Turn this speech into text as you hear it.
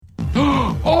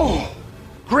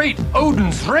great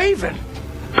Odin's raven.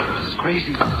 This is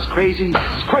crazy. This is crazy.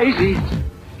 This is crazy.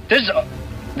 This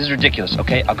is ridiculous.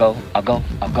 Okay, I'll go.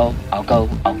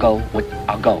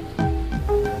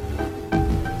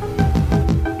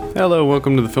 Hello,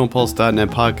 welcome to the FilmPulse.net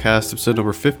podcast, episode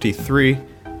number 53.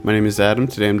 My name is Adam.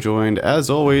 Today I'm joined, as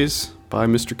always, by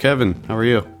Mr. Kevin. How are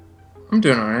you? I'm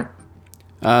doing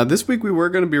alright. This week we were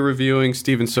going to be reviewing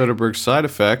Steven Soderbergh's Side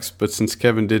Effects, but since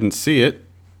Kevin didn't see it,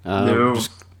 we're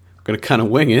just going to kind of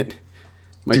wing it.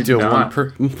 Might do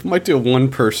a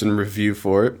one-person review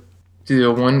for it.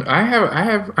 I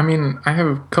have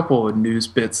a couple of news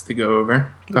bits to go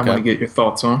over. Okay. I want to get your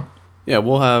thoughts on. Yeah,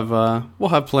 we'll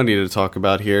have plenty to talk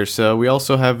about here. So we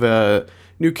also have a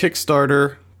new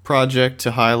Kickstarter project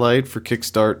to highlight for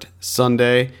Kickstart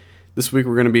Sunday. This week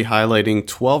we're going to be highlighting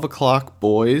 12 O'Clock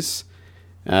Boys.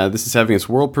 This is having its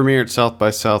world premiere at South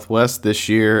by Southwest this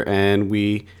year, and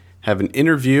we have an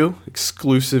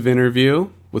exclusive interview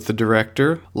with the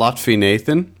director, Lotfi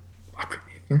Nathan.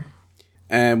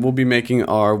 And we'll be making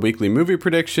our weekly movie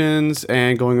predictions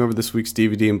and going over this week's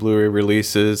DVD and Blu-ray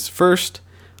releases. First,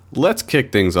 let's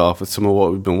kick things off with some of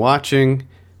what we've been watching.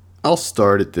 I'll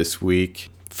start it this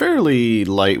week. Fairly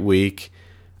light week.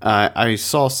 I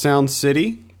saw Sound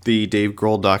City, the Dave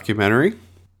Grohl documentary,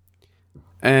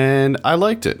 and I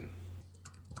liked it.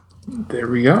 There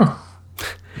we go.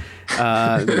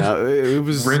 No, it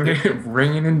was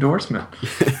ringing endorsement.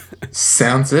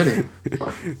 Sound City,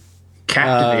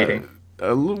 captivating.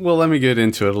 Well, let me get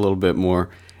into it a little bit more.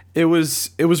 It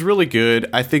was really good.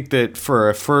 I think that for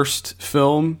a first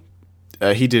film,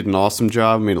 he did an awesome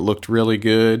job. I mean, it looked really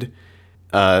good.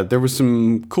 There was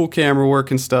some cool camera work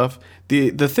and stuff.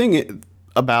 The thing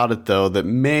about it, though, that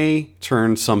may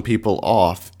turn some people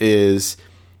off is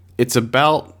it's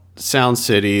about Sound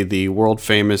City, the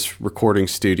world-famous recording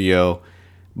studio,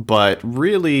 but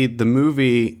really the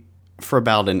movie, for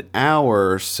about an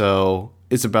hour or so,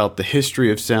 is about the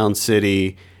history of Sound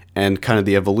City and kind of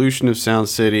the evolution of Sound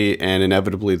City and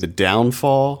inevitably the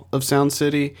downfall of Sound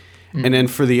City. Mm. And then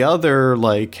for the other,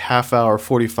 half hour,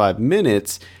 45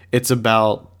 minutes, it's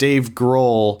about Dave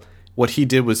Grohl. What he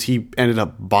did was he ended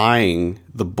up buying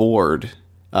the board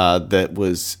that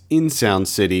was in Sound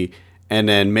City and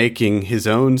then making his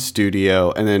own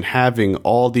studio and then having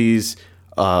all these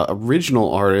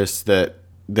original artists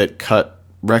that cut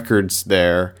records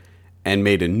there and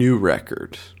made a new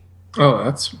record. Oh,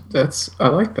 that's I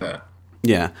like that.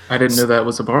 Yeah. I didn't know that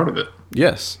was a part of it.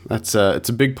 Yes, it's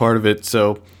a big part of it.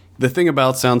 So the thing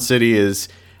about Sound City is,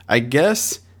 I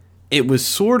guess it was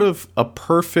sort of a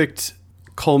perfect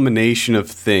culmination of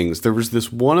things. There was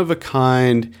this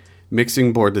one-of-a-kind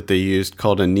mixing board that they used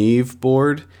called a Neve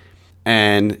board,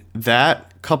 and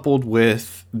that coupled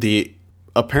with the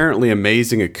apparently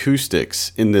amazing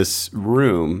acoustics in this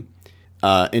room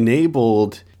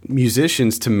enabled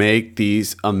musicians to make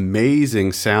these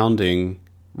amazing sounding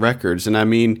records. And I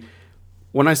mean,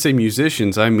 when I say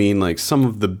musicians, I mean some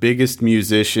of the biggest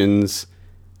musicians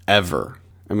ever.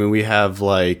 I mean, we have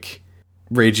Rage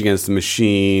Against the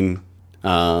Machine,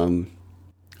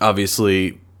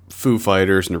 obviously Foo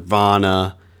Fighters,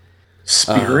 Nirvana,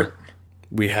 Spirit.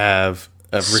 We have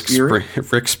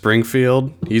Rick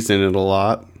Springfield. He's in it a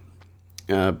lot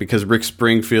because Rick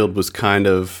Springfield was kind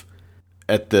of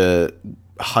at the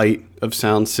height of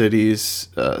Sound City's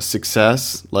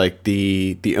success.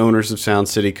 The owners of Sound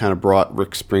City kind of brought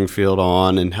Rick Springfield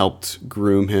on and helped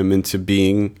groom him into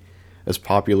being as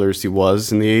popular as he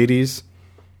was in the 80s.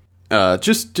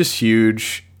 Just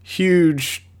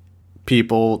huge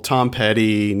people. Tom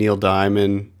Petty, Neil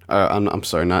Diamond. I'm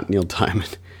sorry, not Neil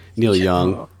Diamond. Neil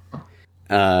Young.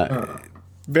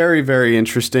 Very, very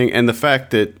interesting. And the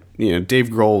fact that, Dave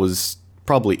Grohl was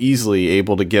probably easily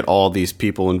able to get all these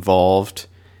people involved.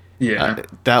 Yeah.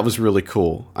 That was really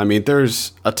cool. I mean,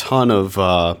 there's a ton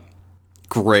of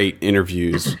great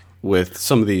interviews with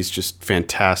some of these just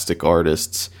fantastic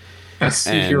artists. I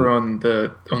see here on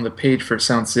the page for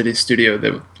Sound City Studio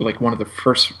that one of the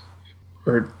first,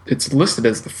 or it's listed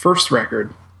as the first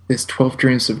record, is 12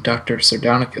 Dreams of Dr.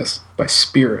 Sardonicus by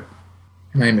Spirit.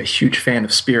 And I am a huge fan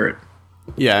of Spirit.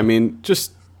 Yeah, I mean,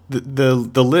 just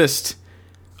the list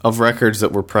of records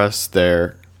that were pressed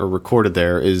there or recorded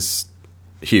there is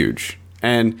huge.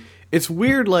 And it's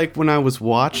weird, when I was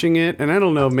watching it, and I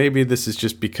don't know, maybe this is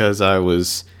just because I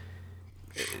was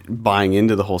buying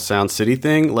into the whole Sound City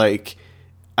thing.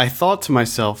 I thought to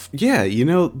myself, yeah,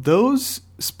 those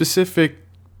specific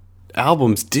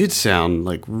albums did sound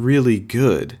really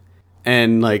good.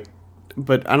 And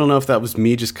but I don't know if that was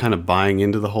me just kind of buying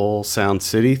into the whole Sound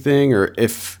City thing, or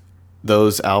if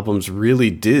those albums really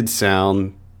did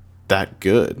sound that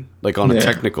good, on a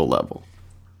technical level.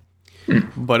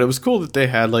 But it was cool that they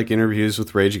had like interviews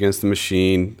with Rage Against the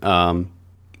Machine.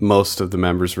 Most of the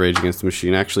members of Rage Against the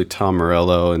Machine, actually Tom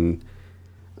Morello and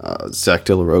Zach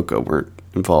De La Rocca weren't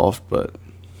involved, but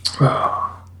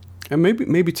and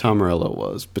maybe Tom Morello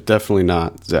was, but definitely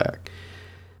not Zach.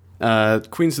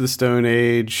 Queens of the Stone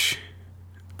Age,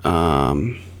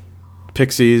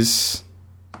 Pixies,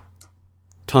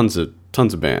 tons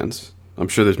of bands. I'm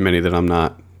sure there's many that I'm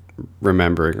not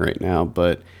remembering right now,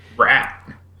 but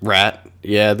Rat.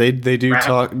 Yeah, they do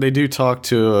Rat. talk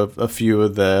to a few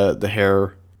of the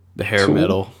hair Tool?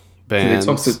 Metal bands.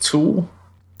 Do they talk to Tool?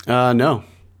 No.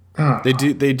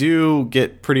 They do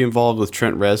get pretty involved with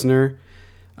Trent Reznor.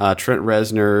 Trent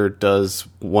Reznor does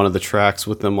one of the tracks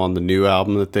with them on the new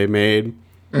album that they made.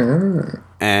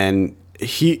 And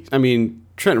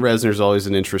Trent Reznor's always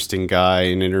an interesting guy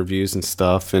in interviews and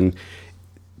stuff, and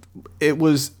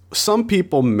some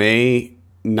people may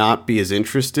not be as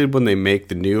interested when they make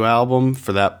the new album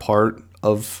for that part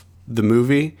of the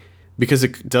movie, because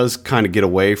it does kind of get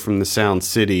away from the Sound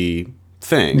City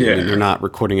thing. Yeah. You're not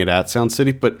recording it at Sound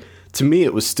City, but to me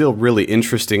it was still really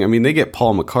interesting. I mean, they get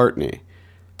Paul McCartney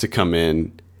to come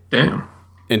in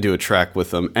and do a track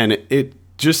with them, and it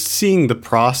just seeing the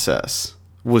process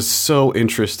was so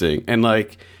interesting, and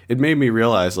like it made me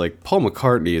realize like Paul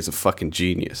McCartney is a fucking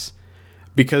genius,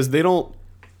 because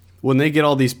when they get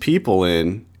all these people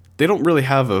in, they don't really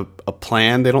have a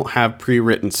plan. They don't have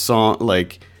pre-written song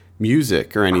like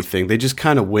music or anything. They just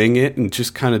kind of wing it and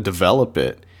just kind of develop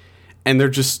it, and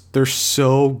they're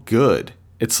so good.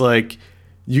 It's like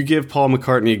you give Paul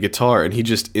McCartney a guitar and he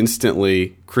just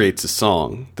instantly creates a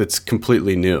song that's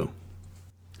completely new.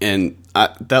 And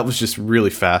that was just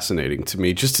really fascinating to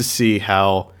me, just to see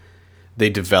how they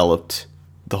developed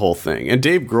the whole thing. And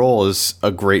Dave Grohl is a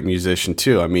great musician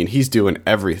too. I mean, he's doing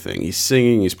everything. He's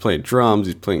singing, he's playing drums,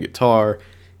 he's playing guitar,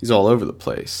 he's all over the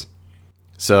place.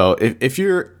 So if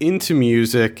you're into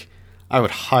music, I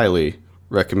would highly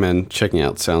recommend checking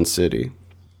out Sound City.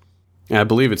 And I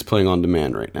believe it's playing on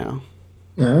demand right now.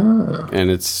 Oh.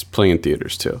 And it's playing in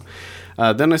theaters too.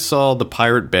 Then I saw The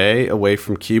Pirate Bay, Away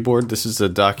from Keyboard. This is a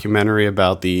documentary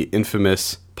about the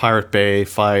infamous Pirate Bay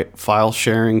file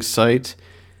sharing site.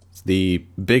 It's the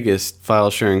biggest file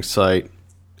sharing site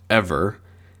ever.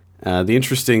 The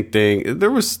interesting thing, there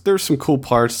was some cool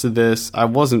parts to this. I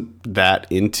wasn't that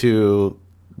into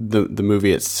the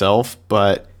movie itself,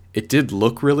 but it did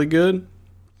look really good.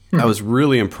 I was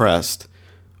really impressed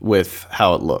with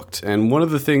how it looked. And one of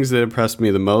the things that impressed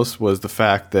me the most was the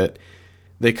fact that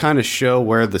they kind of show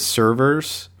where the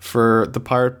servers for the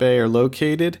Pirate Bay are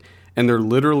located, and they're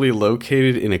literally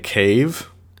located in a cave.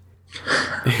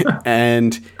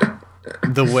 And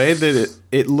the way that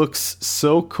it looks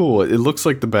so cool, it looks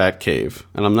like the Bat Cave,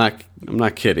 and I'm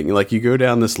not kidding. Like, you go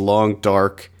down this long,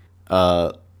 dark,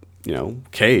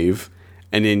 cave,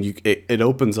 and then it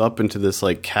opens up into this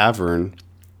like cavern,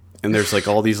 and there's like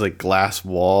all these like glass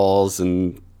walls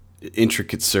and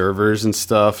intricate servers and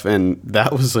stuff, and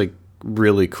that was like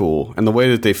really cool. And the way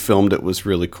that they filmed it was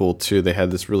really cool too. They had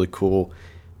this really cool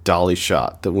dolly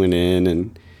shot that went in,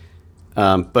 and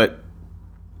but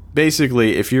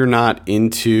basically, if you're not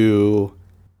into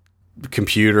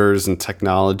computers and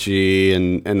technology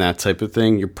and that type of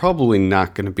thing, you're probably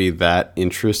not going to be that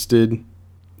interested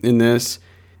in this.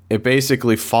 It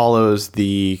basically follows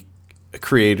the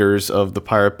creators of the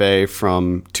Pirate Bay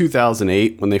from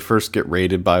 2008, when they first get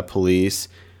raided by police,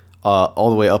 all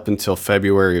the way up until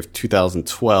February of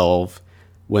 2012,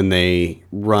 when they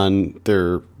run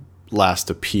their last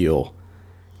appeal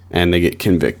and they get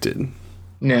convicted.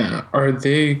 Now, are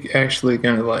they actually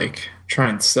going to like try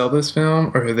and sell this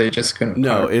film, or are they just going to?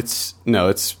 No, it's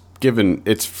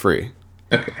free.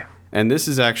 Okay. And this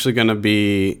is actually going to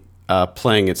be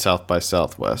playing at South by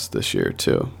Southwest this year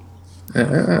too.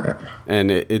 And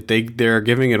they're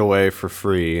giving it away for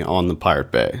free on the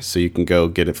Pirate Bay, so you can go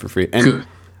get it for free. And Good.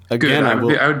 again,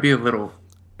 Good. I would be a little.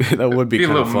 That would be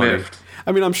kind of funny. Miffed.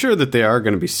 I mean, I'm sure that they are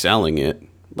going to be selling it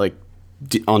like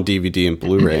on DVD and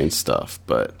Blu-ray and stuff,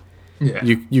 but yeah,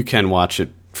 you can watch it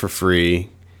for free,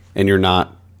 and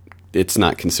it's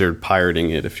not considered pirating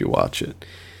it if you watch it.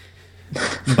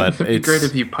 But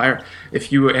it'd be great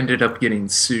if you ended up getting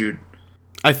sued.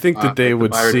 I think that they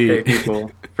would see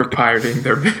people for pirating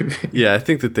their movie. Yeah, I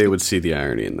think that they would see the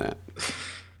irony in that.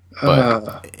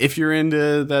 But if you're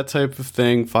into that type of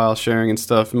thing, file sharing and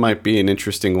stuff, it might be an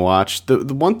interesting watch.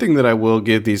 The one thing that I will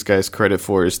give these guys credit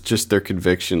for is just their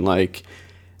conviction. Like,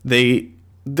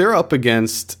 they're up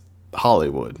against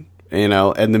Hollywood, and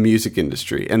the music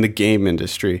industry and the game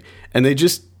industry, and they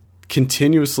just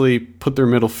continuously put their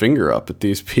middle finger up at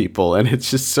these people, and it's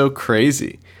just so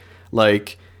crazy.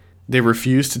 Like, They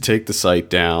refuse to take the site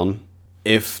down.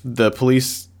 If the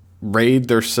police raid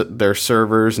their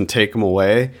servers and take them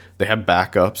away, they have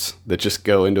backups that just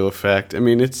go into effect. I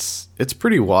mean, it's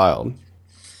pretty wild.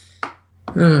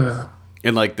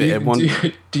 And like do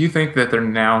you think that they're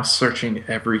now searching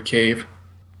every cave?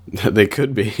 They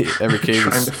could be. Every cave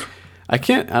is,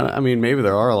 I mean, maybe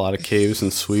there are a lot of caves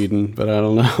in Sweden, but I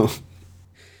don't know.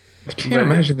 I can't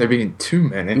imagine there being too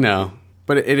many. No,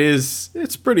 but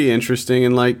it's pretty interesting.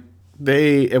 And like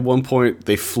at one point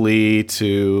they flee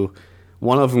to,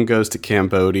 one of them goes to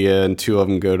Cambodia and two of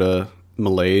them go to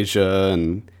Malaysia,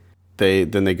 and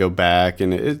then they go back,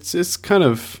 and it's kind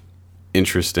of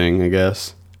interesting, I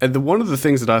guess. And one of the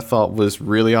things that I thought was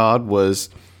really odd was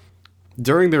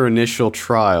during their initial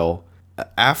trial,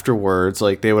 afterwards,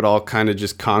 like they would all kind of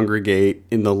just congregate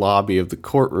in the lobby of the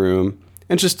courtroom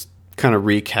and just kind of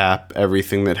recap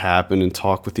everything that happened and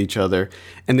talk with each other.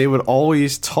 And they would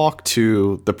always talk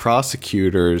to the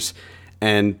prosecutors.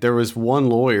 And there was one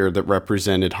lawyer that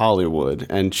represented Hollywood,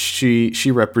 and she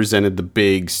represented the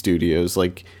big studios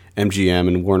like MGM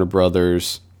and Warner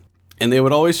Brothers. And they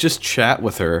would always just chat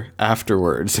with her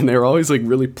afterwards, and they were always like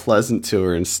really pleasant to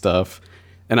her and stuff.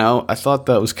 And I thought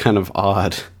that was kind of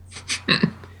odd.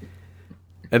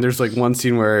 And there's like one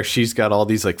scene where she's got all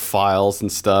these like files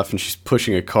and stuff, and she's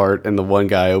pushing a cart, and the one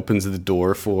guy opens the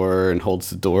door for her and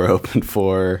holds the door open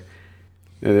for her.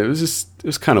 And it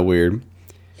was kind of weird.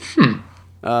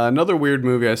 Another weird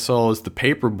movie I saw was The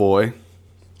Paperboy.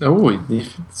 Oh, you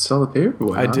saw The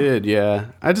Paperboy? I did, yeah.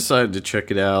 I decided to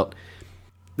check it out.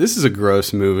 This is a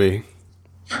gross movie.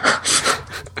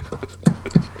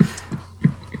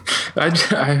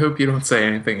 I hope you don't say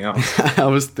anything else. I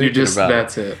was thinking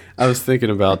that's it. I was thinking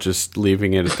about just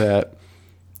leaving it at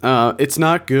that. It's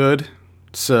not good,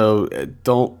 so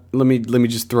let me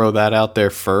just throw that out there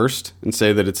first and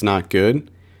say that it's not good.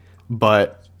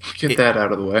 But get that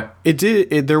out of the way.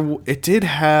 It did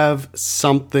have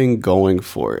something going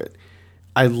for it.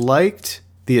 I liked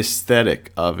the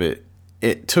aesthetic of it.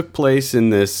 It took place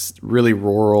in this really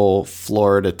rural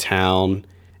Florida town,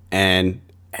 and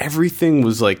everything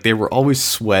was like, they were always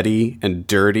sweaty and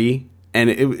dirty,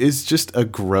 and it is just a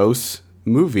gross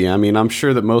movie. I mean, I'm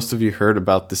sure that most of you heard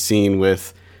about the scene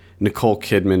with Nicole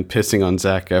Kidman pissing on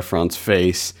Zac Efron's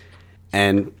face,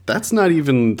 and that's not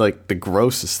even like the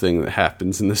grossest thing that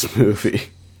happens in this movie.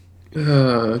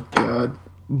 Oh, God.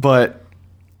 But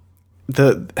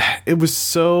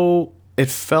it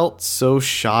felt so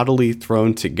shoddily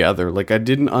thrown together. Like, I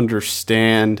didn't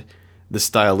understand the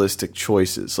stylistic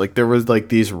choices. Like, there was like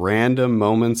these random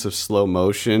moments of slow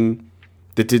motion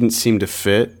that didn't seem to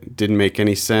fit, didn't make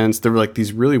any sense. There were like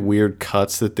these really weird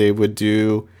cuts that they would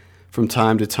do from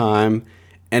time to time.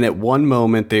 And at one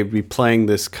moment they'd be playing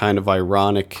this kind of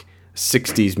ironic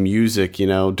 60s music, you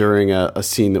know, during a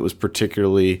scene that was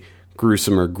particularly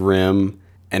gruesome or grim.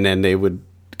 And then they would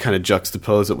kind of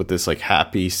juxtapose it with this like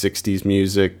happy 60s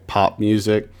music, pop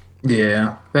music.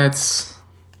 Yeah, that's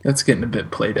getting a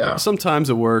bit played out. Sometimes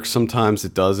it works, sometimes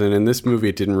it doesn't. In this movie,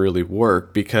 it didn't really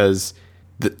work because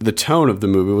the tone of the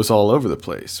movie was all over the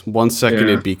place. One second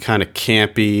it'd be kind of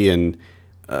campy and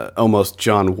almost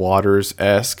John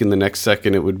Waters-esque, and the next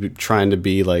second it would be trying to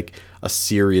be like a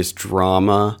serious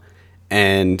drama.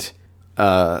 And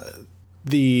there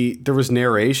was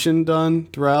narration done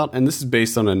throughout, and this is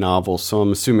based on a novel, so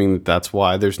I'm assuming that that's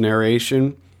why there's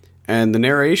narration. And the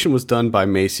narration was done by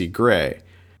Macy Gray.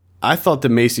 I thought that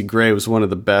Macy Gray was one of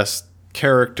the best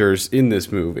characters in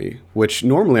this movie, which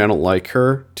normally I don't like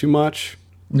her too much.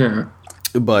 Yeah.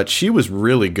 But she was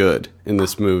really good in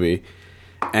this movie.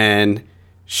 And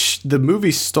the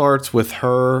movie starts with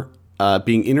her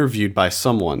being interviewed by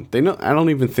someone. I don't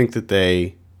even think that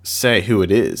they say who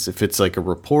it is, if it's like a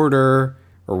reporter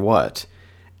or what.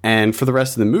 And for the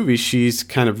rest of the movie, she's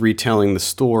kind of retelling the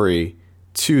story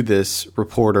to this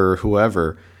reporter or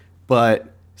whoever.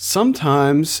 But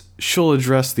sometimes she'll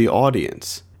address the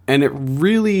audience, and it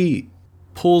really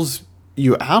pulls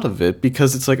you out of it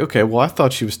because it's like, okay, well, I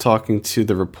thought she was talking to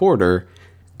the reporter,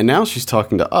 and now she's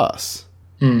talking to us.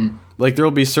 Like, there'll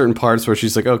be certain parts where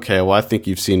she's like, okay, well, I think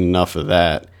you've seen enough of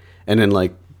that, and then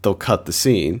like they'll cut the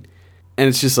scene, and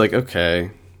it's just like,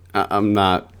 okay, I'm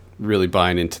not really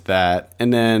buying into that.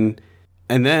 And then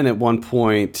at one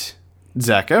point,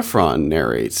 Zac Efron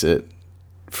narrates it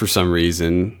for some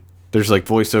reason. There's like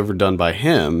voiceover done by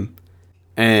him,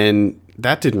 and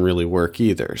that didn't really work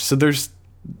either. So there's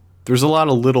a lot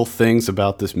of little things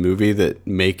about this movie that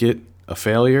make it a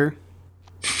failure.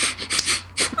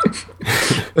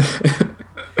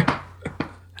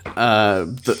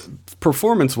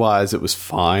 performance-wise, it was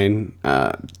fine.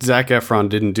 Zac Efron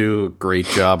didn't do a great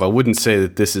job. I wouldn't say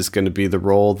that this is going to be the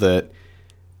role that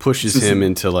pushes him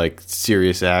into, like,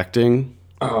 serious acting.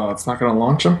 Oh, it's not going to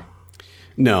launch him?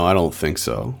 No, I don't think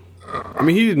so. I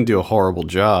mean, he didn't do a horrible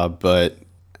job, but,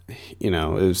 you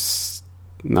know, it was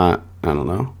not, I don't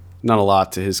know, not a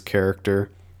lot to his character.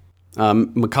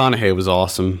 McConaughey was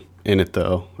awesome in it,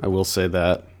 though. I will say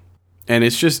that. And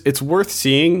it's worth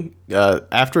seeing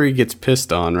after he gets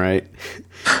pissed on, right?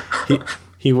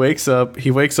 He wakes up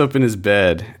in his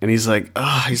bed and he's like,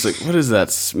 what is that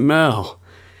smell?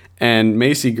 And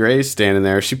Macy Gray's standing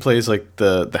there. She plays like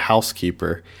the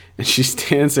housekeeper, and she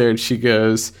stands there and she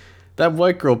goes, "That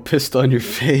white girl pissed on your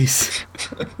face."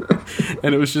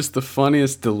 And it was just the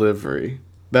funniest delivery.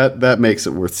 That makes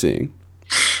it worth seeing.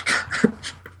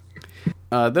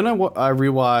 Then I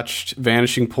rewatched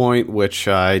Vanishing Point, which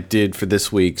I did for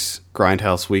this week's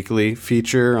Grindhouse Weekly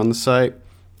feature on the site.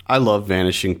 I love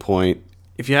Vanishing Point.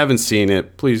 If you haven't seen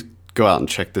it, please go out and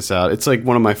check this out. It's like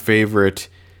one of my favorite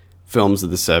films of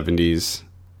the 70s.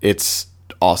 It's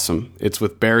awesome. It's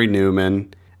with Barry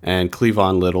Newman and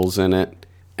Cleavon Little's in it.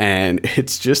 And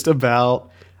it's just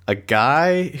about a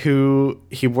guy who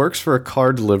he works for a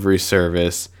car delivery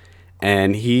service,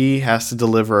 and he has to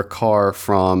deliver a car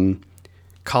from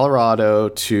Colorado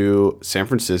to San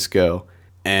Francisco,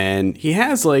 and he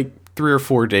has like 3 or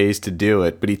 4 days to do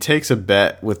it, but he takes a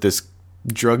bet with this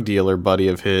drug dealer buddy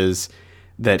of his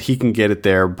that he can get it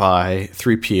there by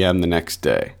 3 p.m. the next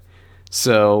day.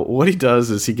 So what he does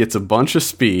is he gets a bunch of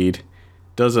speed,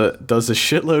 does a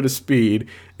shitload of speed,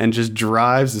 and just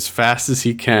drives as fast as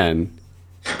he can,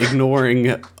 ignoring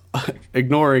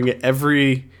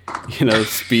every,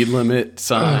 speed limit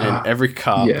sign, every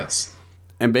cop. Yes.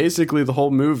 And basically the whole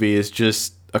movie is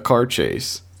just a car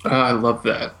chase. I love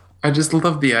that. I just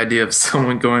love the idea of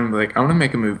someone going like, I want to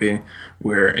make a movie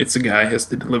where it's a guy who has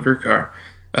to deliver a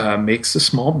car, makes a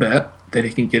small bet that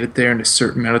he can get it there in a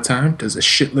certain amount of time, does a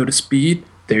shitload of speed,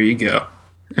 there you go.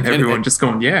 And everyone just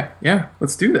going, yeah,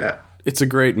 let's do that. It's a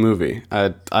great movie.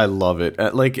 I love it.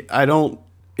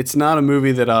 It's not a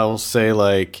movie that I'll say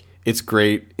like it's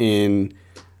great in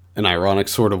an ironic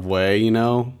sort of way,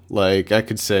 Like I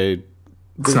could say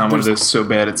it's not one of those so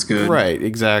bad it's good. Right,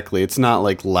 exactly. It's not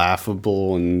like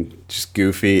laughable and just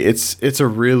goofy. It's a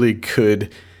really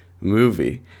good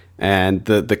movie. And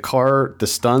the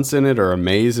stunts in it are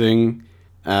amazing.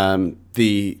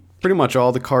 Pretty much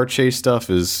all the car chase stuff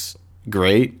is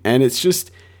great. And it's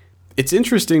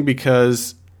interesting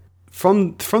because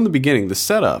from the beginning, the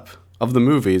setup of the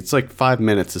movie, it's like 5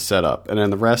 minutes of setup, and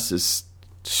then the rest is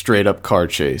straight up car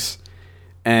chase.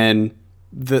 And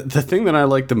the thing that I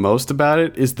like the most about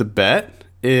it is the bet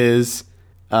is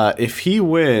if he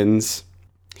wins,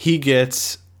 he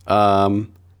gets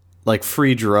like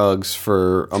free drugs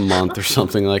for a month or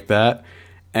something like that.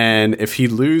 And if he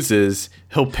loses,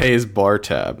 he'll pay his bar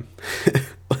tab.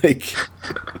 Like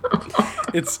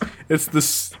it's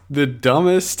the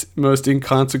dumbest, most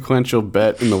inconsequential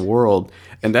bet in the world.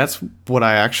 And that's what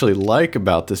I actually like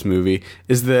about this movie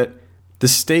is that the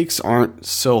stakes aren't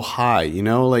so high,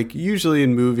 Like usually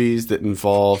in movies that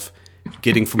involve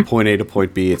getting from point A to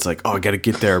point B, it's like, oh, I got to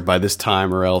get there by this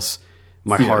time or else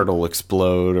my heart will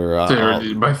explode or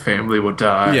my family will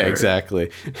die. Yeah,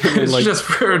 exactly. It's just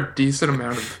for a decent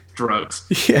amount of drugs.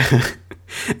 Yeah.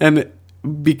 And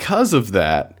because of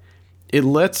that, it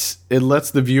lets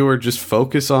the viewer just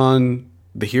focus on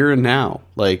the here and now.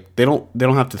 Like they don't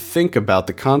have to think about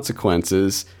the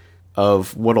consequences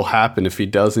of what'll happen if he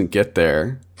doesn't get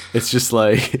there. It's just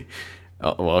like,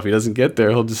 oh, well, if he doesn't get there,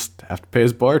 he'll just have to pay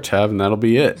his bar tab and that'll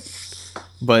be it.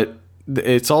 But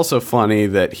it's also funny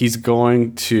that he's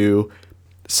going to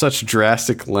such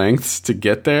drastic lengths to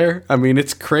get there. I mean,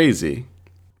 it's crazy.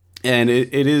 And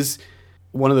it is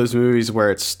one of those movies where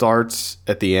it starts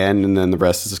at the end and then the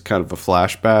rest is kind of a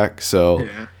flashback. So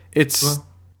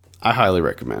I highly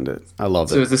recommend it. I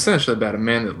love it. So it's essentially about a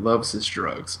man that loves his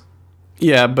drugs.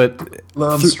 Yeah, but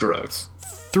loves drugs.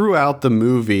 Throughout the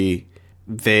movie,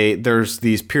 there's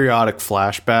these periodic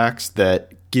flashbacks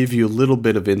that give you a little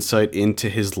bit of insight into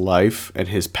his life and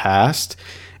his past.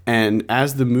 And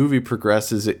as the movie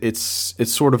progresses, it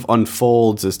sort of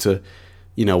unfolds as to,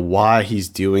 why he's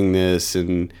doing this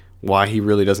and why he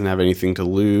really doesn't have anything to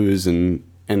lose and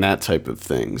that type of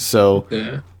thing. So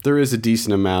there is a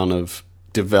decent amount of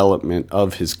development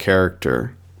of his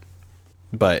character.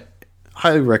 But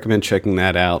highly recommend checking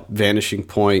that out. Vanishing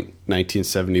Point,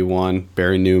 1971,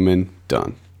 Barry Newman,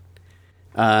 done.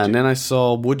 And then I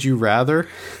saw Would You Rather?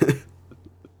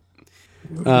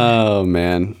 Oh,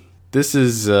 man. This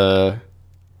is on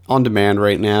demand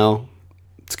right now.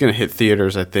 It's going to hit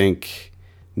theaters, I think,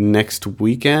 next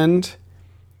weekend.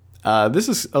 This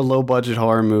is a low-budget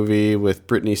horror movie with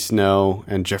Brittany Snow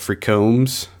and Jeffrey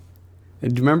Combs.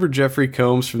 And do you remember Jeffrey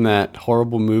Combs from that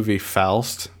horrible movie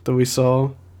Faust that we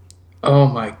saw? Oh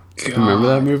my god. Remember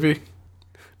that movie?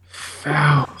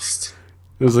 Faust.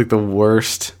 It was like the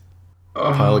worst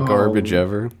pile of garbage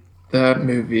ever. That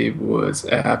movie was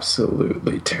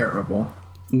absolutely terrible.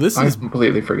 I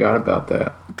completely forgot about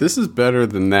that. This is better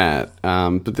than that,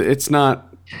 but it's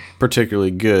not particularly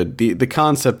good. The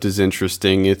concept is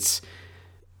interesting. It's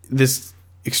this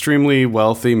extremely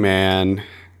wealthy man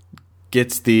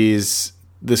gets this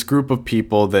group of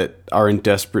people that are in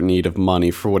desperate need of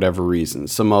money for whatever reason.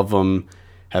 Some of them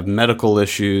have medical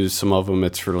issues. Some of them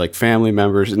it's for like family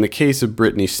members. In the case of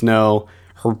Brittany Snow,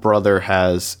 her brother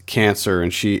has cancer,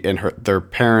 and their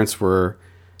parents were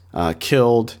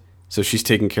killed. So she's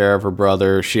taking care of her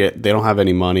brother. They don't have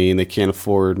any money, and they can't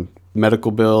afford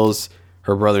medical bills.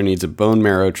 Her brother needs a bone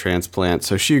marrow transplant,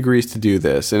 so she agrees to do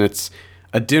this. And it's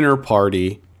a dinner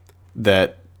party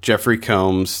that Jeffrey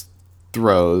Combs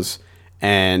throws,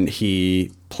 and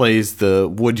he plays the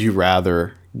Would You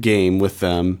Rather game with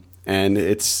them. And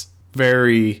it's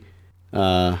very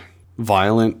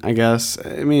violent, I guess.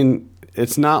 I mean,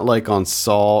 it's not like on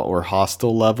Saw or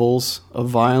Hostel levels of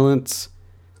violence.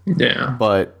 Yeah.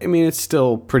 But, I mean, it's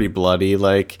still pretty bloody.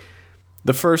 Like,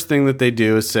 the first thing that they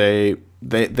do is say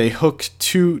they hook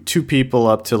two people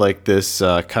up to, like, this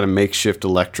kind of makeshift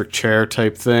electric chair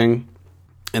type thing.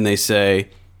 And they say,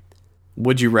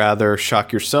 would you rather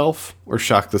shock yourself or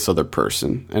shock this other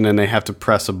person? And then they have to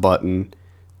press a button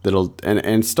that'll... And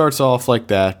it starts off like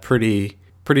that, pretty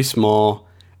small.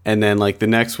 And then, like, the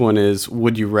next one is,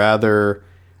 would you rather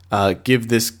give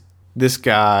this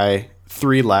guy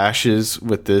 3 lashes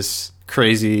with this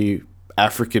crazy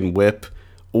African whip,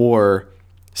 or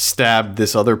stab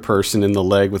this other person in the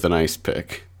leg with an ice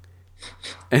pick?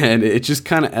 And it just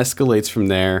kind of escalates from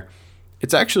there.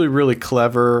 It's actually really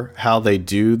clever how they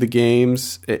do the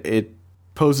games. It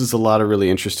poses a lot of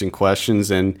really interesting questions,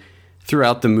 and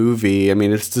throughout the movie, I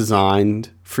mean, it's designed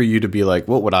for you to be like,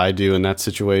 what would I do in that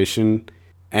situation?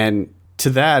 And to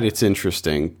that, it's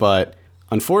interesting, but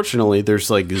unfortunately, there's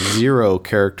like 0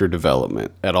 character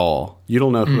development at all. You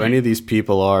don't know who any of these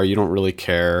people are. You don't really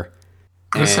care.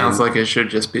 It sounds like it should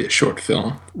just be a short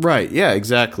film. Right, yeah,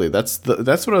 exactly. That's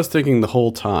what I was thinking the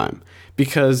whole time.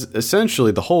 Because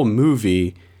essentially the whole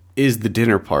movie is the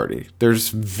dinner party. There's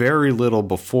very little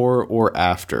before or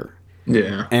after.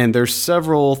 Yeah. And there's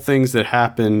several things that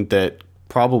happen that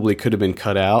probably could have been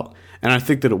cut out. And I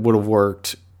think that it would have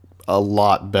worked a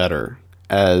lot better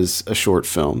as a short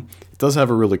film. It does have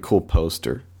a really cool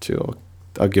poster, too.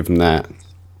 I'll give them that.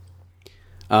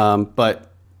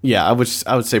 But yeah, I would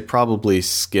say probably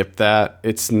skip that.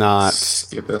 It's not...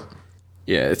 Skip it.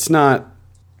 Yeah, it's not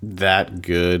that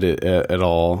good at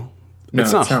all. No,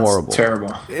 it's not horrible.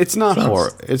 Terrible. It's not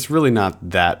horrible. It's really not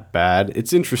that bad.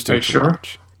 It's interesting to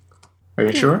watch. Are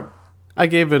you sure? I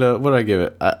gave it what did I give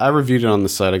it? I reviewed it on the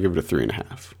site. I gave it a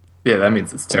 3.5. Yeah, that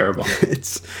means it's terrible.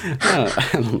 It's I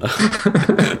don't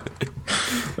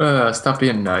know. Stop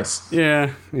being nice.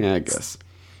 Yeah, I guess.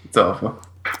 It's awful.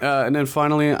 And then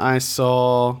finally, I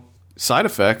saw Side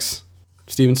Effects,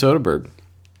 Steven Soderbergh.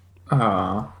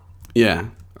 Yeah.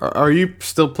 Are you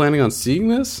still planning on seeing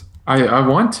this? I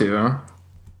want to.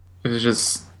 It was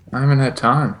just, I haven't had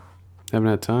time. Haven't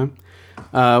had time?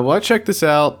 Well, I checked this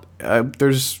out.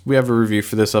 We have a review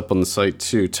for this up on the site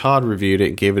too. Todd reviewed it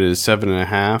and gave it a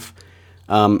 7.5.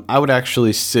 I would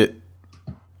actually sit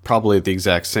probably at the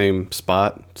exact same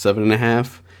spot,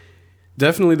 7.5.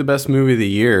 Definitely the best movie of the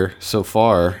year so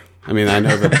far. I mean, I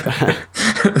know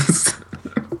that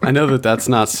I know that that's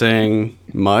not saying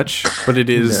much, but it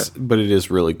is. Yeah. But it is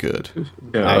really good.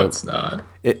 No, it's not.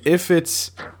 If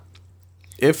it's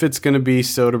going to be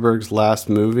Soderbergh's last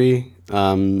movie,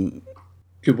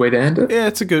 good way to end it. Yeah,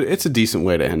 it's a decent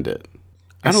way to end it.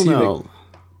 I don't know.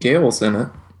 Gale's in it.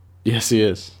 Yes, he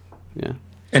is. Yeah,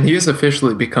 and he has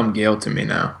officially become Gale to me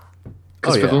now.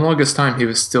 Because for the longest time, he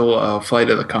was still Flight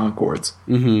of the Conchords.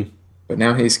 Mm-hmm. But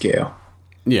now he's Gale.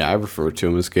 Yeah, I refer to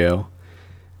him as Gale.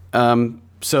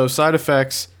 So, Side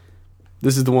Effects.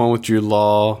 This is the one with Jude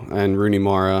Law and Rooney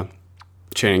Mara,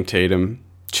 Channing Tatum.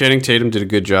 Channing Tatum did a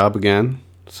good job again.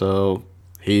 So,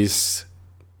 he's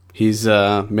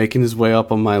making his way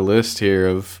up on my list here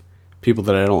of people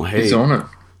that I don't hate. He's on it.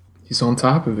 He's on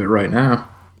top of it right now.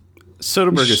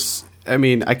 Soderbergh is... I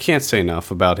mean, I can't say enough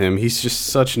about him. He's just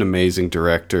such an amazing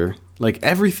director. Like,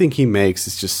 everything he makes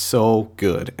is just so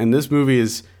good. And this movie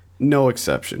is no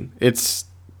exception. It's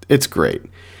great.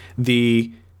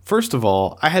 First of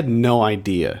all, I had no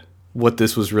idea what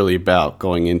this was really about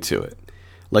going into it.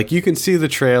 Like, you can see the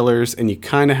trailers and you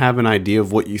kind of have an idea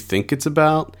of what you think it's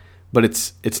about, but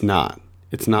it's not.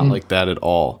 It's not like that at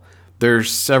all. There's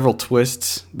several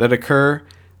twists that occur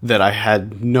that I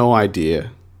had no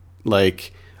idea.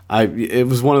 Like, it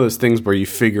was one of those things where you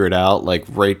figure it out, like,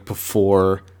 right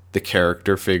before the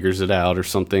character figures it out or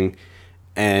something.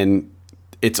 And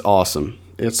it's awesome.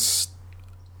 It's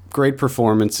great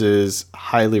performances.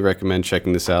 Highly recommend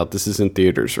checking this out. This is in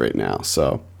theaters right now,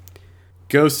 so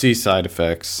go see Side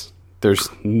Effects. There's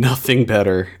nothing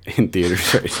better in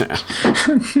theaters right now.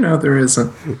 No, there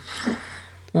isn't.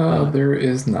 There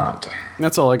is not.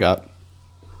 That's all I got.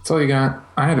 That's all you got.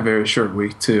 I had a very short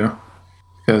week, too.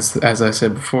 Because, as I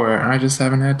said before, I just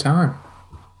haven't had time.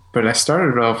 But I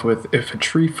started off with If a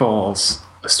Tree Falls,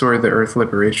 A Story of the Earth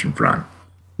Liberation Front,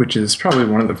 which is probably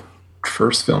one of the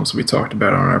first films we talked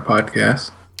about on our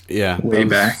podcast. Yeah. Way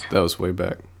back. That was way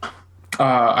back.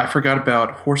 I forgot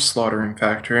about Horse Slaughtering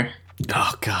Factory.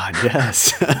 Oh, God,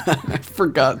 yes. I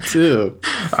forgot, too.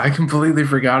 I completely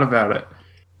forgot about it.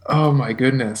 Oh, my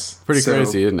goodness. Pretty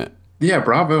crazy, isn't it? Yeah,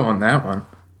 bravo on that one.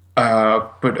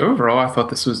 But overall, I thought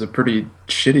this was a pretty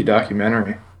shitty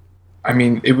documentary. I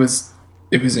mean, it was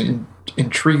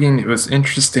intriguing. It was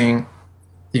interesting,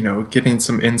 getting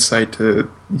some insight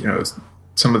to,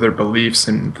 some of their beliefs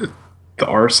and the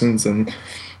arsons and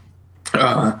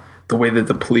the way that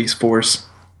the police force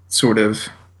sort of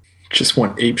just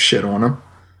went ape shit on them.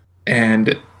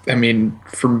 And, I mean,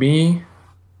 for me,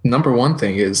 number one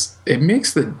thing is it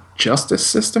makes the justice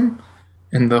system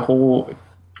and the whole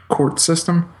court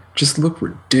system just look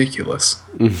ridiculous.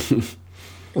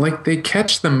 Like, they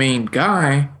catch the main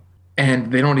guy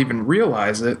and they don't even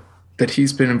realize it, that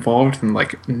he's been involved in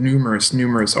like numerous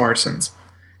arsons.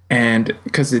 And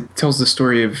because it tells the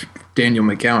story of Daniel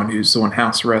McGowan, who's on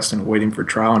house arrest and waiting for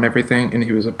trial and everything, and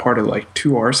he was a part of like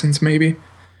 2 arsons maybe,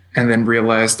 and then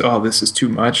realized, oh, this is too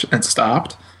much, and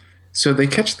stopped. So they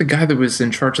catch the guy that was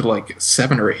in charge of like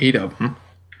 7 or 8 of them,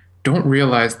 don't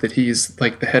realize that he's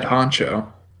like the head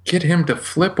honcho, get him to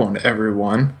flip on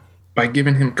everyone by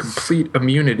giving him complete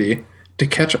immunity to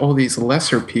catch all these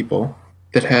lesser people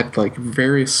that had like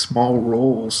very small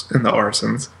roles in the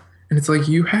arsons. And it's like,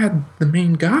 you had the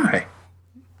main guy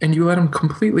and you let him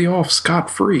completely off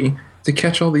scot-free to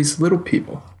catch all these little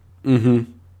people. Mm-hmm.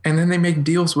 And then they make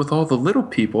deals with all the little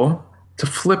people to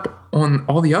flip on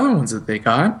all the other ones that they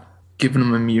got, giving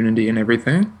them immunity and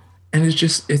everything. And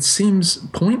it seems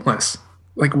pointless.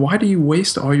 Like, why do you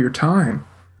waste all your time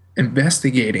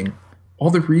investigating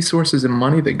all the resources and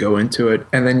money that go into it,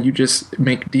 and then you just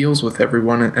make deals with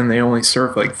everyone and they only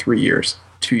serve like 3 years,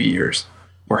 2 years,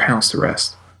 or house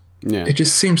arrest? Yeah. It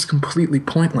just seems completely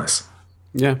pointless.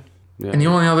 Yeah. And the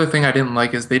only other thing I didn't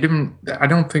like is I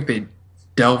don't think they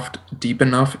delved deep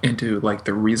enough into like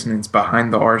the reasonings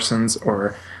behind the arsons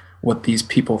or what these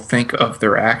people think of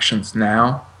their actions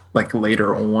now, like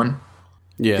later on.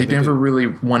 Yeah. They never really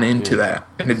went into that.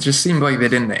 And it just seemed like they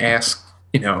didn't ask,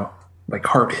 like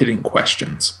hard-hitting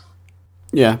questions.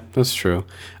 Yeah, that's true.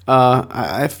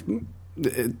 My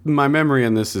memory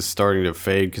on this is starting to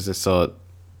fade because I saw it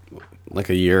like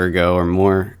a year ago or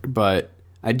more. But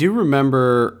I do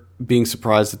remember being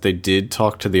surprised that they did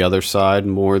talk to the other side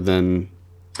more than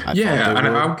I thought they and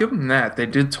would. I'll give them that. They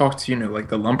did talk to, like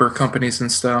the lumber companies and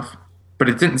stuff. But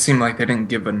it didn't seem like they didn't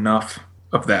give enough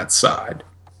of that side.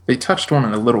 They touched on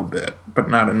it a little bit, but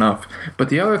not enough. But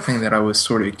the other thing that I was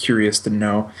sort of curious to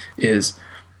know is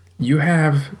you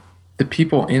have the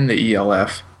people in the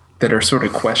ELF that are sort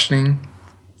of questioning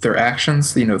their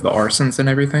actions, the arsons and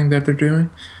everything that they're doing.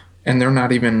 And they're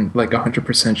not even like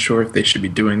 100% sure if they should be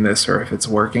doing this or if it's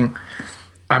working.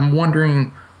 I'm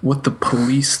wondering what the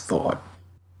police thought.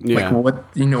 Yeah. Like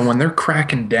what, when they're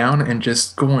cracking down and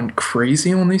just going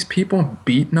crazy on these people,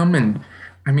 beating them, and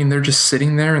I mean, they're just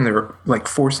sitting there and they're like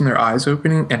forcing their eyes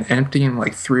opening and emptying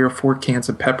like 3 or 4 cans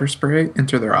of pepper spray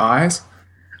into their eyes.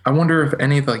 I wonder if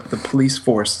any of like the police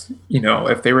force,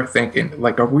 if they were thinking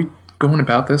like, are we going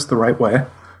about this the right way?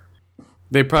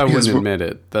 They probably wouldn't admit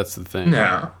it. That's the thing.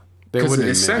 No. Because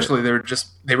essentially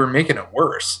they were making it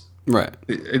worse. Right.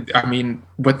 I mean,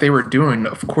 what they were doing,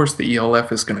 of course the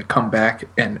ELF is going to come back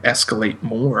and escalate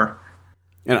more.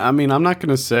 And I mean, I'm not going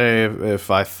to say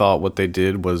if I thought what they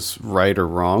did was right or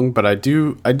wrong, but I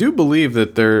do believe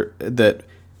that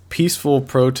peaceful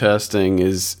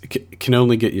protesting can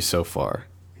only get you so far.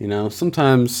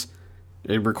 Sometimes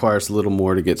it requires a little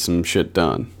more to get some shit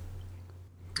done.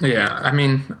 Yeah, I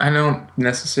mean, I don't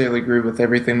necessarily agree with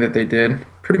everything that they did.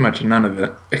 Pretty much none of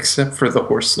it, except for the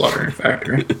horse slaughtering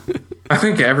factory. I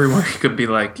think everyone could be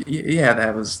like, yeah,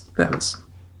 that was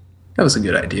a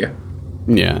good idea.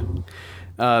 Yeah.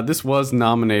 This was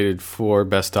nominated for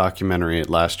Best Documentary at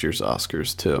last year's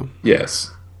Oscars, too.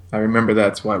 Yes. I remember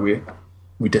that's why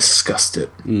we discussed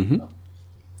it. Mm-hmm.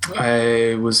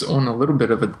 I was on a little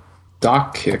bit of a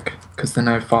doc kick, because then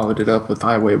I followed it up with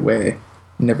Ai Weiwei,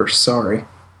 Never Sorry,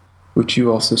 which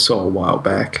you also saw a while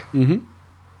back. Mm-hmm.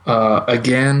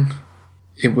 Again,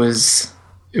 it was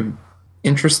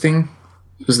interesting.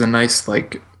 It was a nice,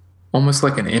 almost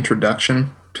like an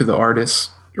introduction to the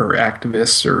artists or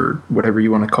activists or whatever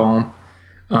you want to call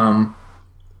them.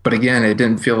 But again, it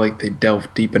didn't feel like they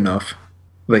delved deep enough.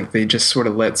 Like they just sort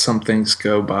of let some things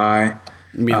go by.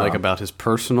 You mean about his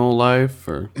personal life,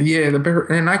 or? Yeah,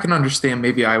 and I can understand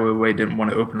maybe Ai Weiwei didn't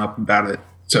want to open up about it,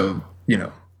 so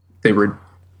they were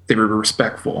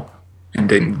respectful and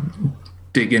didn't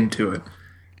dig into it.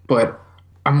 But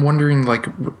I'm wondering,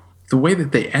 the way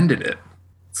that they ended it.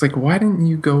 It's like, why didn't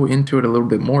you go into it a little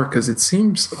bit more? Because it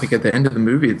seems like at the end of the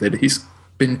movie that he's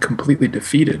been completely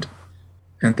defeated,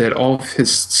 and that all of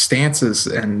his stances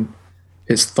and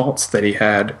his thoughts that he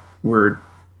had were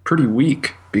pretty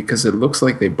weak, because it looks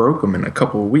like they broke him in a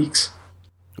couple of weeks.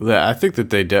 Yeah, I think that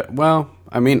they did. Well,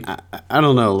 I mean, I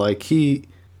don't know. I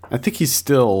think he's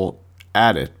still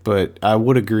at it, but I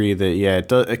would agree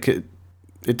that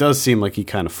it does seem like he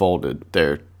kind of folded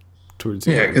there towards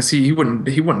the end. Because he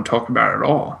wouldn't talk about it at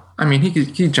all. I mean,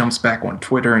 he jumps back on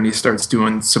Twitter and he starts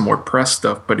doing some more press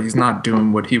stuff, but he's not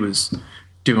doing what he was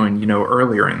doing,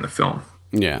 earlier in the film.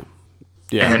 Yeah.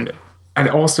 And I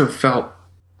also felt,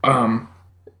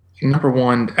 number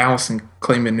one, Allison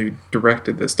Klayman, who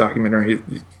directed this documentary,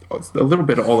 a little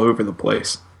bit all over the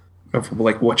place of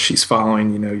what she's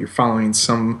following. You're following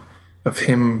some of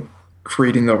him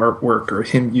creating the artwork, or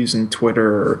him using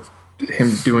Twitter, or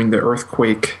him doing the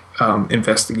earthquake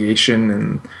investigation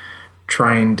and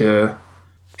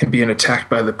him being attacked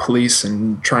by the police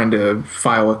and trying to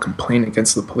file a complaint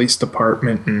against the police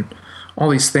department and all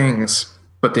these things,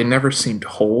 but they never seemed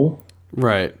whole.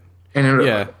 Right. And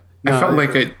I felt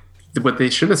like what they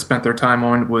should have spent their time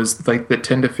on was the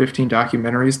 10 to 15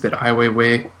 documentaries that Ai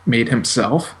Weiwei made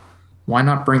himself. Why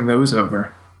not bring those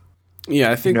over?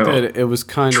 Yeah, I think that it was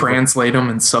kind of... Translate them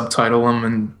and subtitle them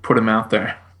and put them out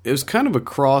there. It was kind of a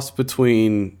cross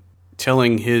between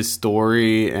telling his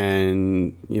story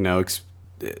and,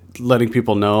 letting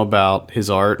people know about his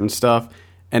art and stuff.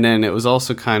 And then it was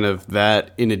also kind of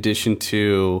that, in addition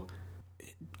to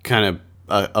kind of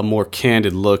a more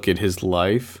candid look at his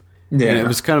life. Yeah. And it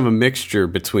was kind of a mixture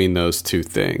between those two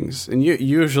things. And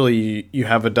usually you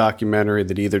have a documentary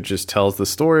that either just tells the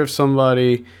story of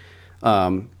somebody.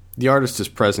 The Artist Is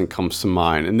Present comes to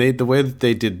mind. And the way that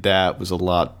they did that was a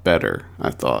lot better,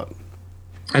 I thought.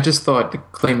 I just thought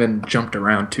Klayman jumped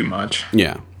around too much.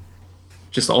 Yeah.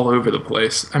 Just all over the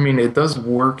place. I mean, it does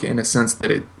work in a sense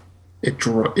that it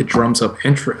drums up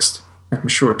interest. I'm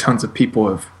sure tons of people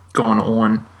have gone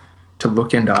on to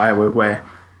look into Ai Weiwei,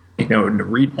 and to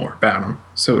read more about him.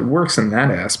 So it works in that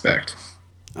aspect.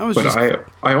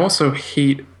 I also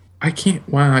hate, I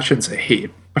shouldn't say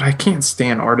hate, but I can't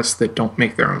stand artists that don't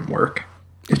make their own work.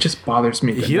 It just bothers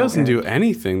me. He doesn't do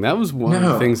anything. That was one of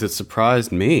the things that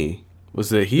surprised me, was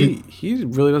that he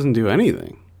really doesn't do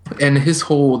anything. And his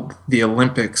the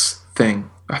Olympics thing,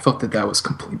 I thought that was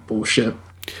complete bullshit.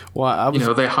 Well,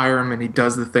 they hire him and he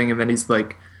does the thing, and then he's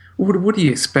like, what do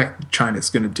you expect China's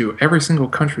going to do? Every single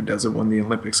country does it when the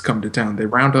Olympics come to town. They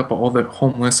round up all the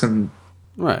homeless and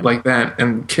like that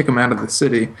and kick them out of the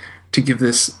city to give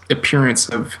this appearance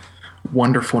of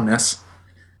wonderfulness.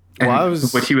 And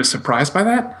he was surprised by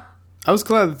that? I was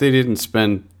glad that they didn't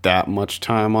spend that much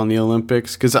time on the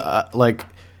Olympics, because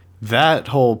that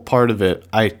whole part of it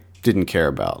I didn't care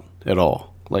about at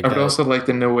all. I would also like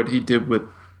to know what he did with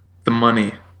the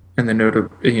money and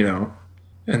the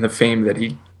and the fame that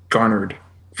he garnered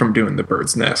from doing The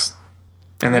Bird's Nest.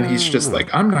 And then he's just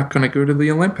like, I'm not going to go to the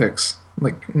Olympics.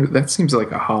 That seems like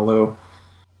a hollow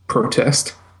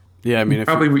protest. Yeah, I mean, you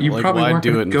probably weren't going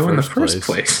to go in the first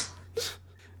place.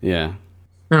 Yeah.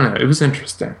 I don't know. It was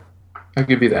interesting. I'll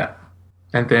give you that.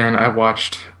 And then I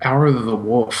watched Hour of the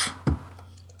Wolf,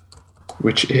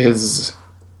 which is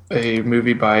a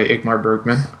movie by Ingmar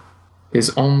Bergman.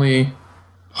 His only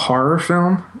horror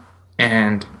film,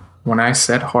 and when I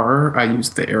said horror, I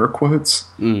used the air quotes.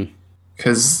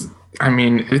 Because,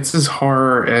 it's as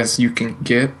horror as you can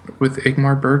get with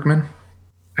Ingmar Bergman.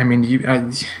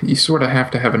 You sort of have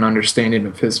to have an understanding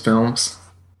of his films.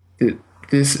 There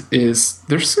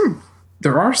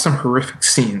are some horrific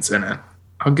scenes in it.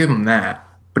 I'll give him that.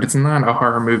 But it's not a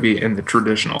horror movie in the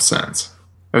traditional sense.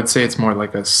 I would say it's more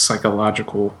like a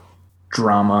psychological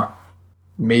drama,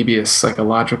 maybe a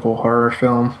psychological horror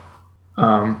film.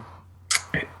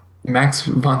 Max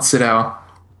von Sydow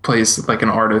plays like an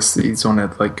artist. He's on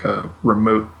like a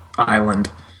remote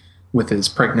island with his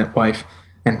pregnant wife,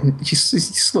 and he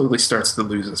slowly starts to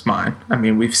lose his mind. I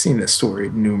mean, we've seen this story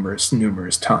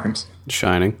numerous times.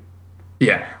 Shining.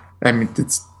 Yeah, I mean,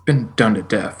 it's been done to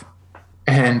death.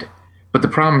 But the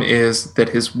problem is that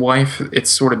his wife, it's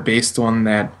sort of based on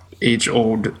that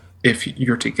age-old, if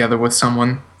you're together with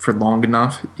someone for long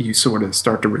enough, you sort of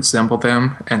start to resemble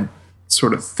them and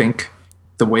sort of think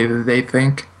the way that they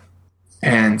think.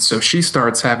 And so she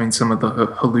starts having some of the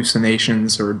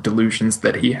hallucinations or delusions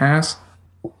that he has.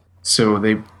 So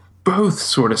they both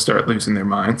sort of start losing their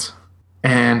minds.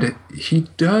 And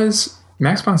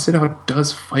Max von Sydow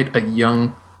does fight a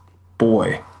young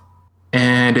boy.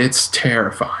 And it's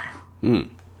terrifying.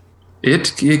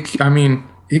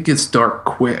 It gets dark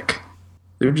quick.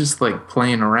 They're just like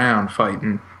playing around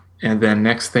fighting. And then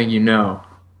next thing you know,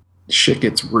 shit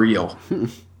gets real.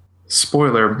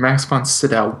 Spoiler, Max von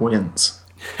Sydow wins.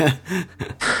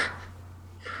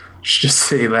 Just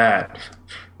say that.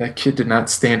 That kid did not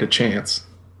stand a chance.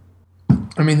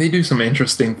 I mean, they do some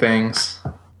interesting things.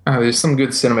 There's some good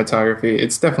cinematography.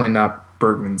 It's definitely not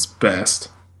Bergman's best.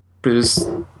 But it's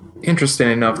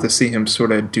interesting enough to see him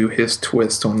sort of do his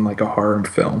twist on like a horror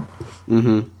film.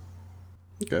 Mm-hmm.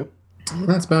 Okay. Well,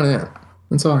 that's about it.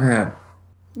 That's all I had.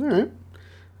 All right.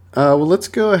 Well, let's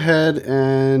go ahead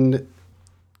and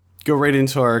go right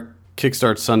into our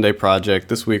Kickstart Sunday project.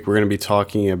 This week we're going to be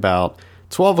talking about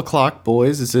 12 O'Clock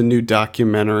Boys. It's a new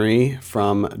documentary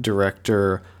from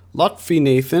director Lotfi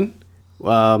Nathan.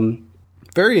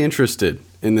 Very interested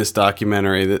in this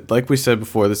documentary. That, like we said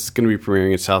before, this is going to be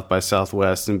premiering at South by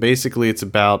Southwest, and basically it's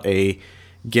about a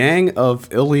gang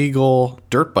of illegal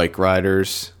dirt bike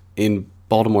riders in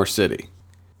Baltimore City.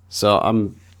 So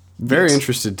I'm very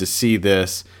interested to see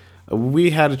this. We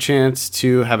had a chance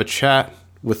to have a chat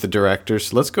with the director,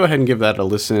 so let's go ahead and give that a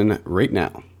listen right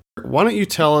now. Why don't you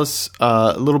tell us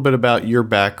a little bit about your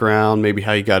background, maybe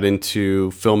how you got into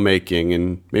filmmaking,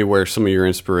 and maybe where some of your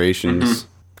inspirations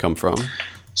come from?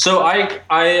 So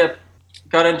I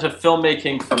got into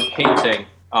filmmaking from painting.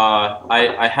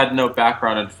 I had no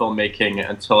background in filmmaking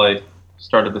until I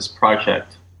started this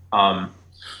project.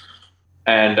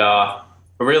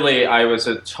 Really, I was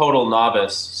a total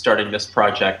novice starting this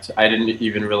project. I didn't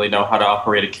even really know how to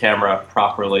operate a camera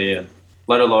properly, and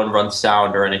let alone run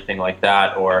sound or anything like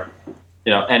that, or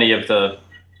any of the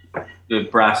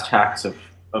brass tacks of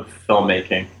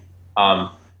filmmaking.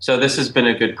 So this has been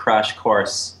a good crash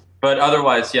course. But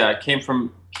otherwise, yeah, it came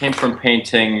from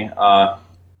painting.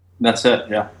 That's it.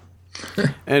 Yeah.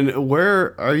 And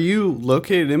where are you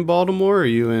located in Baltimore? Are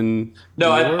you in?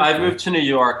 No, I moved to New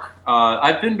York.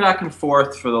 I've been back and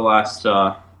forth for the last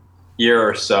year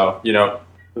or so.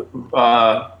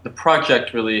 The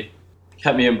project really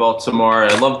kept me in Baltimore.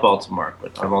 I love Baltimore,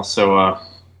 but I'm also,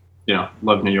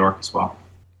 love New York as well.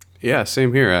 Yeah,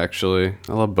 same here, actually.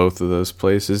 I love both of those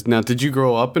places. Now, did you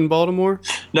grow up in Baltimore?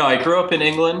 No, I grew up in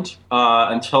England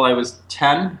until I was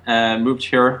 10 and moved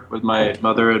here with my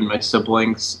mother and my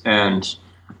siblings. And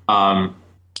then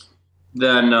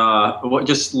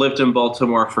just lived in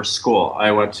Baltimore for school.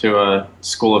 I went to a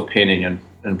school of painting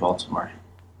in Baltimore.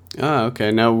 Ah, okay.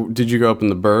 Now, did you grow up in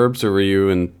the burbs or were you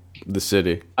in the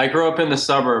city? I grew up in the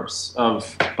suburbs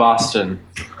of Boston.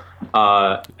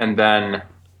 And then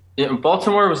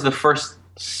Baltimore was the first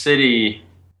city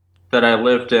that I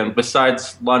lived in,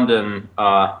 besides London,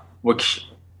 which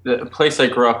the place I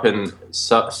grew up in,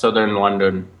 southern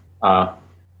London,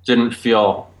 didn't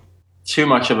feel too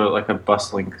much of a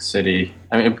bustling city.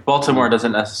 I mean, Baltimore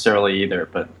doesn't necessarily either,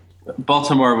 but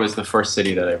Baltimore was the first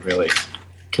city that I really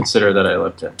consider that I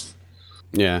lived in.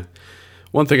 Yeah.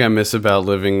 One thing I miss about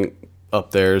living up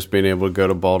there is being able to go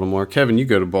to Baltimore. Kevin, you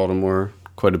go to Baltimore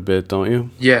quite a bit, don't you?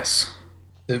 Yes.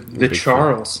 The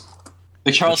Charles.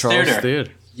 The Charles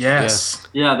Theater. Yes.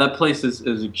 Yeah, that place is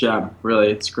a gem. Really,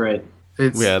 it's great.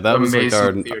 It's that was like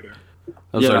theater.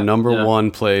 our number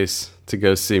one place to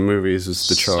go see movies was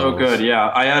the Charles. So good,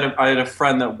 yeah. I had a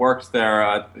friend that worked there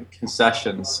at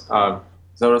concessions. Is that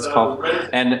what it's called?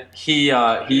 And he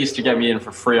used to get me in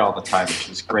for free all the time, which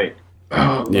was great.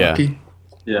 Oh, lucky.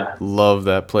 Yeah. Love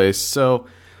that place. So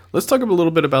let's talk a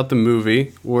little bit about the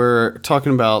movie. We're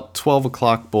talking about 12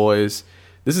 O'Clock Boys.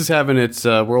 This is having its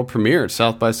world premiere at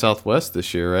South by Southwest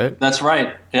this year, right? That's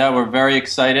right. Yeah, we're very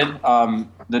excited.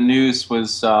 The news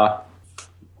was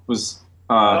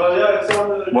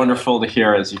wonderful to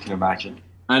hear, as you can imagine.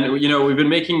 And we've been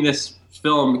making this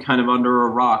film kind of under a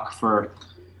rock for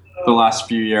the last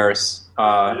few years.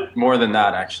 More than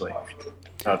that, actually.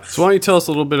 So why don't you tell us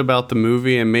a little bit about the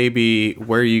movie and maybe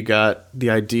where you got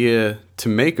the idea to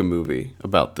make a movie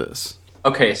about this?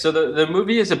 Okay, so the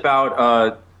movie is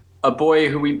about a boy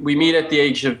who we meet at the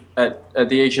age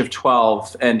of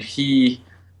 12, and he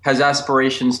has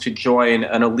aspirations to join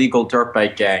an illegal dirt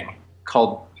bike gang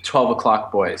called 12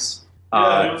 O'Clock Boys.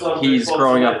 He's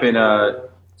growing up in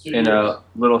a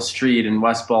little street in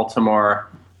West Baltimore.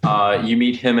 You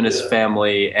meet him and his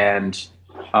family, and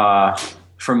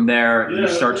from there you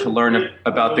start to learn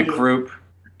about the group,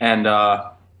 and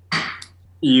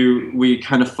we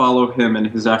kind of follow him in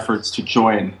his efforts to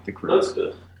join the group. That's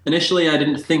good. Initially, I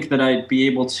didn't think that I'd be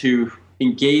able to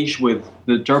engage with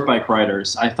the dirt bike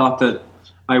riders. I thought that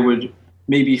I would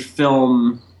maybe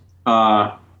film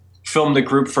the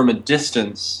group from a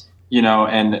distance,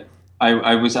 and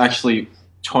I was actually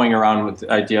toying around with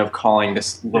the idea of calling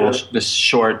this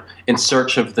short "In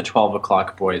Search of the 12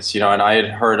 O'Clock Boys," and I had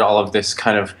heard all of this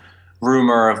kind of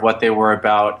rumor of what they were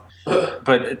about,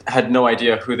 but had no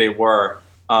idea who they were.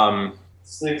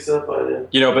 Sneaks up on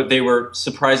you. But they were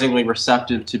surprisingly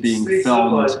receptive to being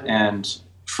filmed, and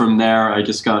from there I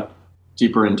just got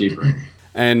deeper and deeper.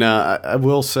 And I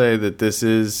will say that this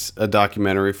is a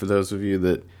documentary for those of you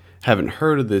that haven't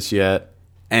heard of this yet.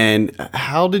 And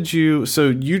how did you? So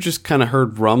you just kind of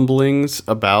heard rumblings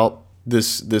about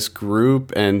this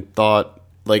group and thought,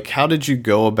 like, how did you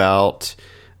go about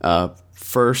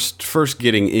first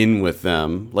getting in with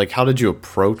them? Like, how did you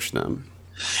approach them?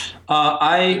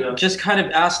 I just kind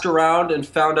of asked around and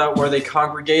found out where they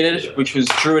congregated, which was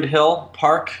Druid Hill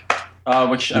Park,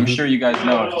 which I'm sure you guys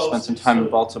know if you spent some time in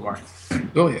Baltimore.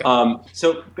 Oh yeah.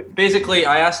 So basically,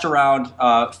 I asked around,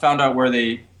 found out where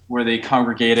they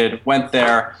congregated, went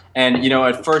there, and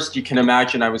at first you can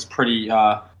imagine I was pretty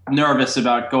nervous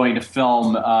about going to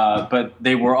film, but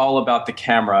they were all about the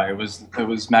camera. It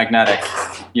was magnetic,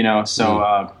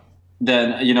 so.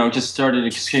 Then just started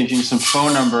exchanging some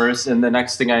phone numbers, and the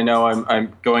next thing I know,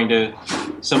 I'm going to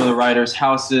some of the writers'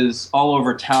 houses all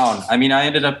over town. I mean, I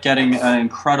ended up getting an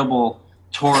incredible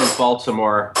tour of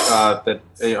Baltimore that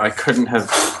I couldn't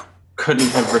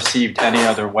have received any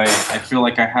other way. I feel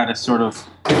like I had a sort of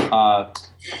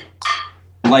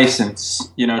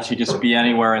license, to just be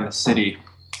anywhere in the city.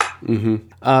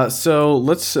 Mm-hmm. So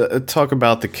let's talk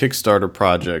about the Kickstarter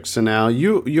project. So now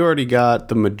you already got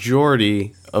the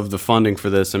majority of the funding for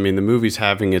this. I mean, the movie's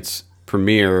having its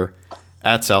premiere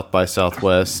at South by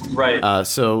Southwest. Right.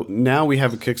 So now we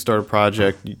have a Kickstarter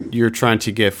project. You're trying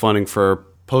to get funding for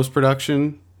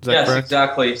post-production. Is that correct? Yes,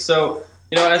 exactly. So,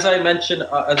 as I mentioned,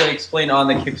 as I explained on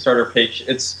the Kickstarter page,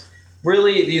 it's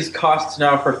really these costs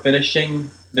now for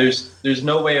finishing. There's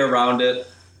no way around it.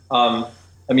 I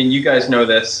mean, you guys know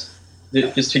this.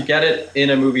 Just to get it in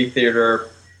a movie theater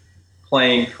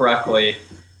playing correctly,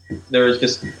 there's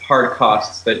just hard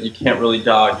costs that you can't really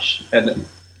dodge. And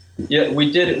yeah,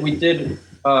 we did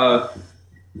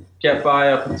get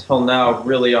by up until now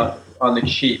really on the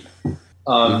cheap.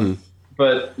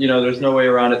 But there's no way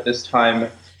around it this time.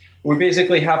 We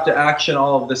basically have to action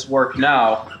all of this work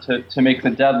now to make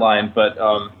the deadline, but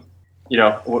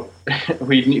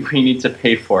we need to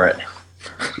pay for it.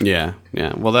 Yeah.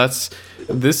 Well,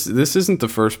 this isn't the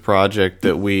first project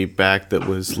that we backed that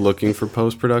was looking for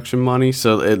post-production money.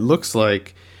 So it looks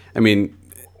like, I mean,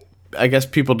 I guess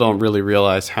people don't really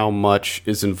realize how much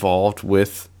is involved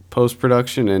with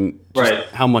post-production and just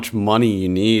how much money you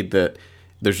need, that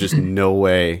there's just no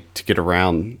way to get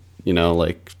around,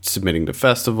 like submitting to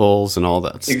festivals and all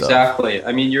that stuff. Exactly.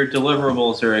 I mean, your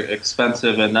deliverables are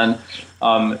expensive, and then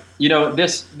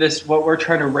this what we're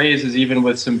trying to raise is even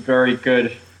with some very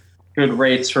good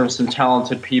rates from some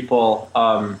talented people,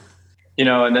 and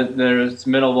then there's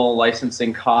minimal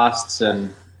licensing costs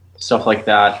and stuff like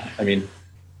that. I mean,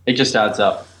 it just adds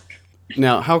up.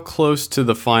 Now, how close to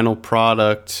the final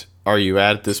product are you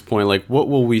at this point? Like, what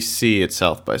will we see at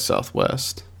South by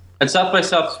Southwest? At South by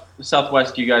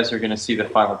Southwest, you guys are going to see the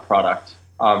final product,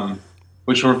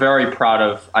 which we're very proud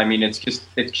of. I mean, it's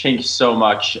changed so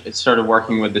much. It started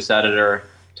working with this editor,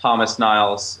 Thomas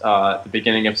Niles, at the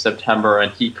beginning of September,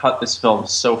 and he cut this film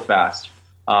so fast.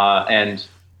 And,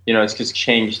 it's just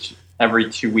changed every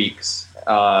 2 weeks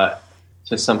to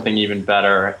something even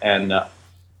better. And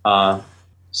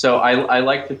so I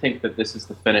like to think that this is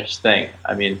the finished thing.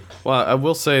 I mean... Well, I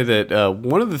will say that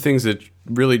one of the things that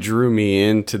really drew me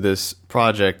into this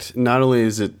project, not only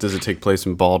does it take place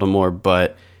in Baltimore,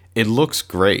 but it looks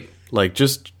great. Like,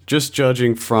 just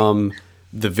judging from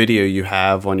the video you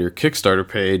have on your Kickstarter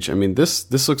page, I mean, this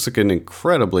looks like an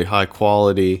incredibly high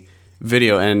quality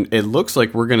video, and it looks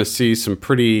like we're going to see some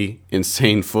pretty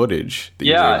insane footage that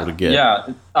you're able to get. Yeah,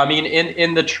 I mean,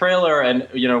 in the trailer, and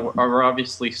we're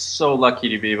obviously so lucky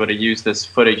to be able to use this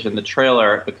footage in the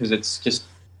trailer because it's just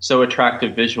so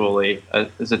attractive visually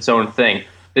as its own thing.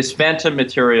 This phantom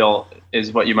material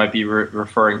is what you might be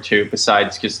referring to,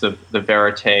 besides just the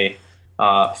verite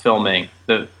filming.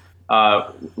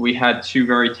 We had two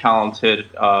very talented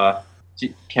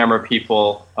camera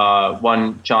people.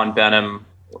 One, John Benham,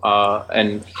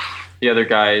 and the other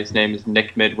guy, his name is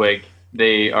Nick Midwig.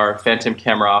 They are Phantom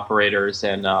camera operators,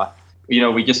 and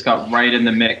we just got right in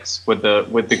the mix with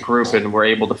the group, and we're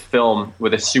able to film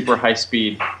with a super high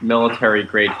speed military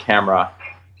grade camera,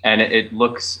 and it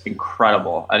looks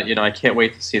incredible. I can't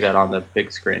wait to see that on the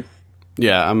big screen.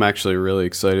 Yeah, I'm actually really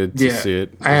excited to see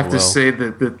it. I have to say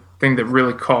that the thing that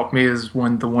really caught me is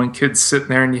when the one kid's sitting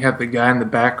there and you have the guy in the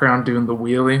background doing the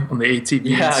wheelie on the ATV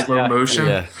in slow motion.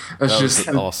 Yeah, that's just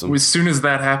awesome. As soon as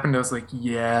that happened, I was like,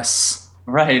 yes.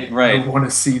 Right. I want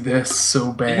to see this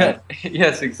so bad. Yeah,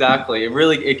 yes, exactly.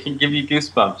 It can give you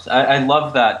goosebumps. I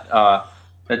love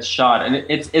that shot, and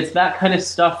it's that kind of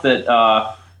stuff that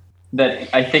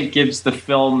I think gives the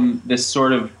film this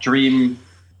sort of dream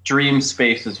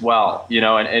space as well.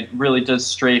 And it really does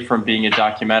stray from being a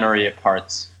documentary at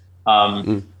parts,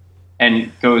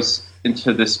 and goes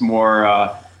into this more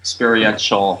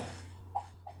experiential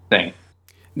thing.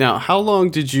 Now, how long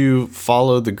did you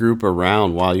follow the group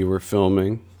around while you were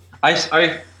filming?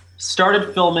 I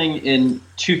started filming in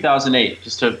 2008,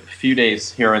 just a few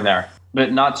days here and there,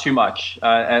 but not too much.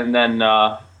 And then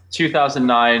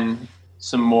 2009,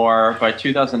 some more. By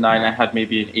 2009, I had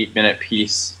maybe an 8-minute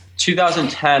piece.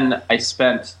 2010, I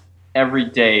spent every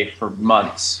day for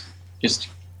months just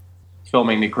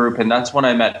filming the group, and that's when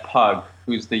I met Pug,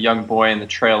 who's the young boy in the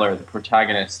trailer, the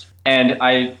protagonist. And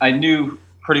I knew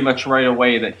pretty much right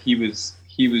away that he was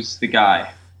the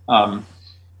guy. And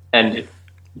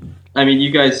I mean,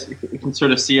 you guys can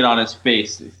sort of see it on his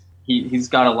face. He's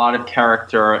got a lot of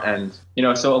character, and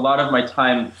so a lot of my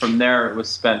time from there was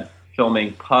spent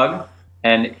filming Pug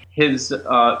and his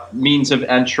means of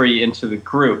entry into the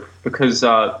group, because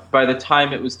by the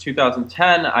time it was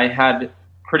 2010, I had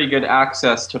pretty good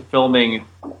access to filming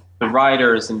the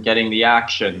riders and getting the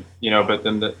action, but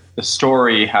then the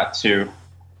story had to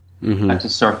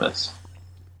surface.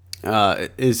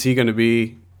 Is he going to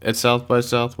be at South by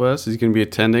Southwest? Is he going to be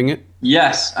attending it?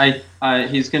 Yes,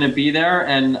 he's going to be there,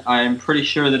 and I'm pretty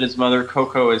sure that his mother,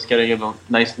 Coco, is getting him a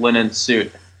nice linen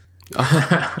suit.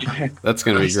 That's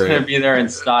going to be great. He's going to be there in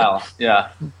style,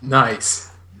 yeah. Nice.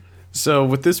 So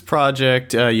with this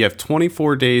project, you have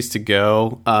 24 days to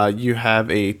go. You have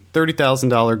a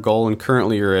 $30,000 goal, and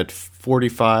currently you're at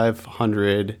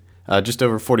 $4,500. Just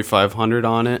over 4,500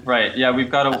 on it. Right. Yeah, we've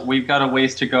got a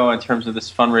ways to go in terms of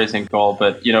this fundraising goal,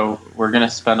 but we're going to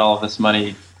spend all of this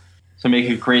money to make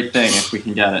a great thing if we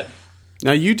can get it.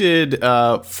 Now, you did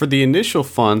for the initial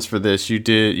funds for this.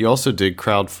 You also did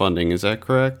crowdfunding. Is that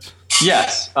correct?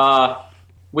 Yes.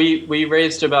 We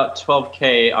raised about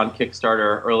 $12,000 on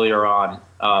Kickstarter earlier on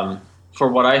for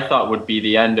what I thought would be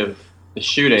the end of the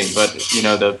shooting, but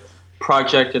the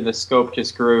project and the scope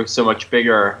just grew so much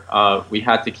bigger. We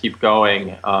had to keep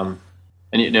going,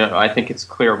 and I think it's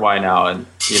clear why now. And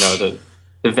the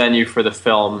venue for the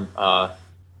film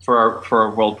for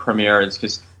our world premiere is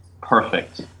just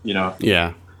perfect.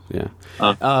 Yeah.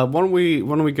 Why don't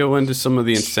we go into some of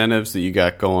the incentives that you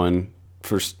got going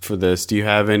for this? Do you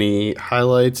have any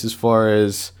highlights as far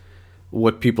as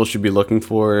what people should be looking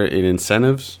for in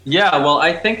incentives? Yeah. Well,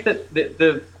 I think that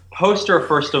the poster,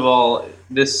 first of all,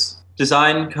 this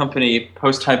design company,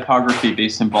 Post Typography,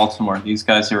 based in Baltimore. These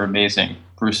guys are amazing,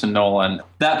 Bruce and Nolan.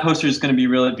 That poster is going to be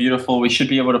really beautiful. We should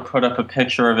be able to put up a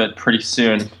picture of it pretty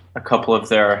soon, a couple of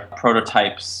their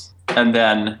prototypes. And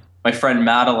then my friend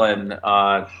Madeline,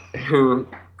 who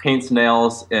paints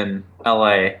nails in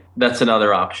LA, that's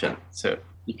another option. So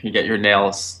you can get your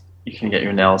nails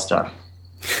done.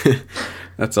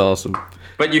 That's awesome.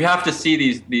 But you have to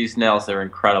see these nails. They're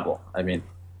incredible. I mean,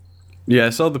 yeah,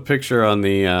 I saw the picture on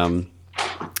the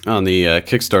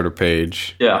Kickstarter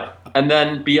page. Yeah, and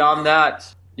then beyond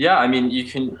that, yeah, I mean, you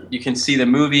can see the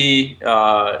movie.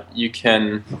 You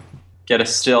can get a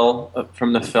still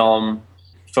from the film,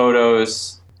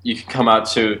 photos. You can come out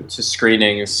to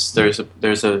screenings. There's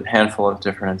a handful of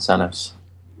different incentives.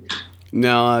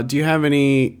 Now, do you have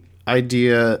any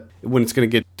idea when it's going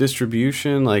to get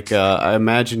distribution? Like, I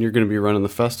imagine you're going to be running the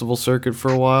festival circuit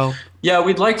for a while. Yeah,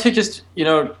 we'd like to just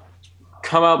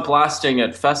come out blasting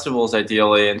at festivals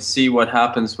ideally and see what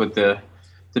happens with the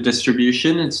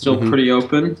distribution. It's still pretty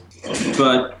open,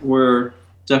 but we're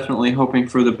definitely hoping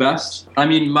for the best. I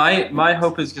mean, my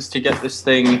hope is just to get this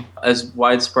thing as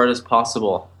widespread as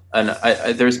possible, and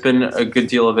there's been a good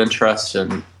deal of interest,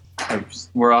 and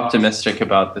we're optimistic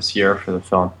about this year for the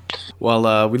film.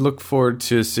 Well, we look forward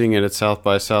to seeing it at South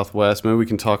by Southwest. Maybe we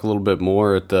can talk a little bit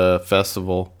more at the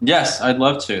festival. Yes, I'd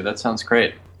love to. That sounds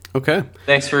great. Okay.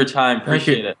 Thanks for your time.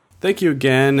 Appreciate it. Thank you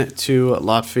again to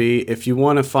Lotfi. If you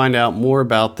want to find out more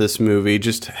about this movie,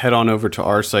 just head on over to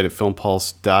our site at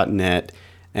filmpulse.net,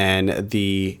 and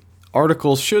the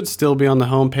articles should still be on the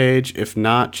homepage. If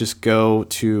not, just go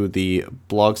to the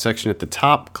blog section at the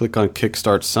top, click on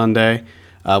Kickstart Sunday.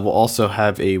 We'll also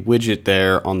have a widget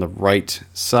there on the right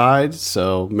side,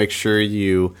 so make sure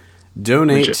you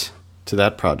donate to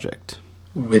that project.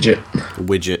 Widget.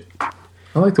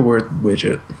 I like the word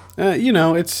widget.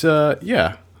 It's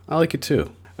yeah, I like it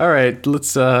too. All right,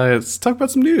 let's talk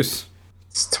about some news.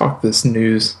 Let's talk this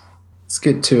news. Let's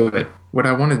get to it. What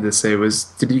I wanted to say was,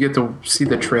 did you get to see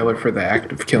the trailer for The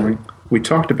Act of Killing? We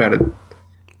talked about it.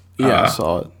 Yeah, I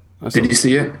saw it. Did you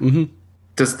see it? Mm-hmm.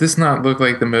 Does this not look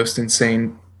like the most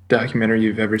insane documentary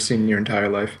you've ever seen in your entire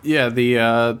life? Yeah,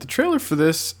 the trailer for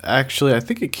this, actually, I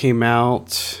think it came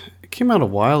out a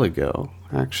while ago,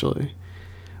 actually.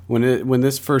 When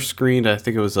this first screened, I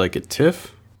think it was like at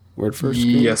TIFF, where it first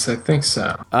screened. Yes, I think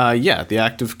so. Yeah, The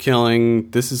Act of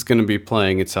Killing. This is going to be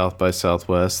playing at South by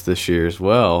Southwest this year as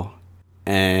well,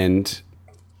 and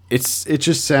it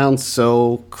just sounds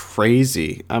so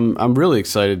crazy. I'm really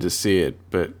excited to see it,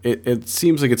 but it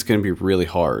seems like it's going to be really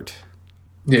hard.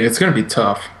 Yeah, it's going to be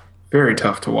tough, very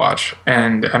tough to watch.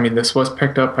 And I mean, this was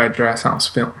picked up by Draft House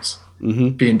Films,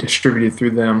 being distributed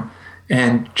through them,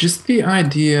 and just the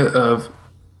idea of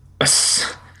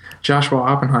Joshua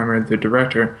Oppenheimer, the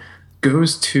director,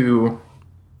 goes to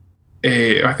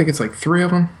I think it's like 3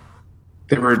 of them.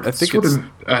 They were sort of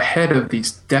ahead of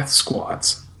these death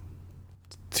squads.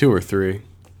 2 or 3.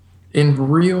 In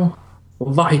real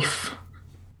life,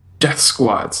 death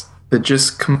squads that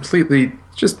just completely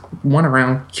went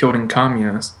around killing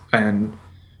communists. And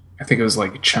I think it was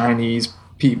like Chinese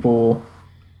people.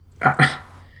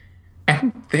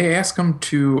 And they ask them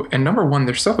to, and number one,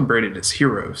 they're celebrated as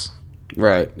heroes.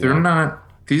 Right. They're not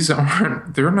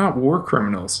war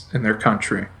criminals in their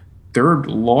country. They're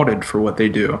lauded for what they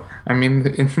do. I mean,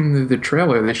 in the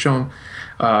trailer, they show him,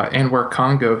 Anwar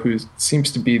Congo, who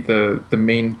seems to be the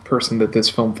main person that this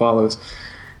film follows.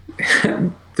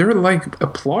 They're like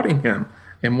applauding him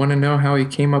and want to know how he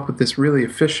came up with this really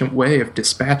efficient way of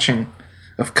dispatching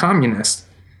of communists.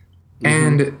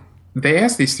 And they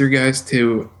asked these 3 guys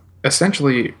to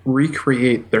essentially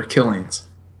recreate their killings.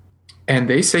 And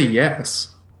they say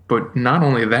yes, but not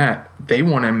only that, they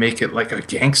want to make it like a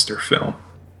gangster film.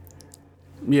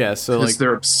 Yeah, so because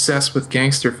they're obsessed with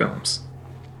gangster films.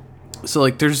 So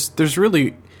like there's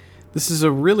really, this is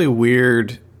a really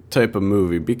weird type of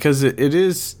movie because it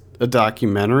is a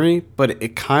documentary, but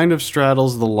it kind of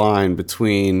straddles the line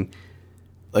between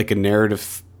like a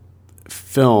narrative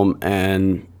film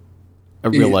and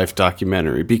a real life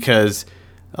documentary, because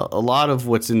a lot of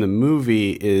what's in the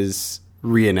movie is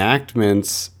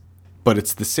reenactments, but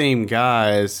it's the same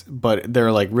guys, but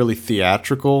they're like really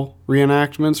theatrical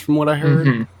reenactments from what I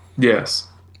heard. Yes.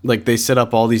 Like they set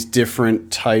up all these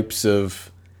different types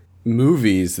of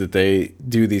movies that they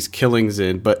do these killings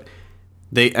in, but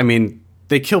they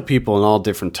kill people in all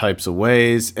different types of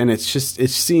ways, and it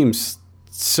seems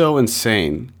so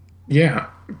insane. Yeah,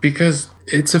 because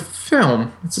it's a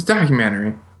film, it's a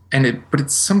documentary, but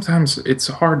it's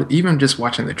hard, even just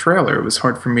watching the trailer, it was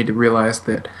hard for me to realize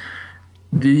that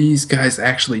these guys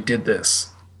actually did this.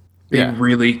 They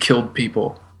really killed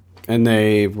people. And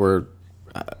they were,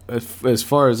 as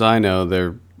far as I know,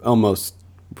 they're almost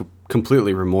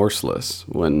completely remorseless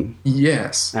when...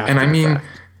 Yes, and I mean,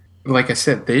 like I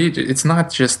said, it's not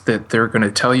just that they're going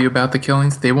to tell you about the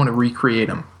killings, they want to recreate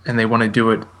them, and they want to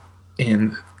do it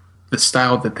in the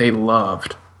style that they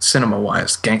loved,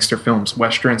 cinema-wise, gangster films,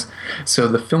 westerns. So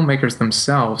the filmmakers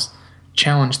themselves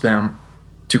challenged them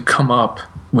to come up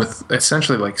with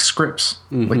essentially like scripts,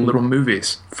 like little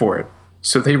movies for it.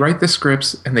 So they write the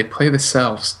scripts and they play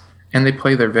themselves and they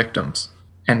play their victims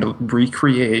and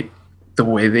recreate the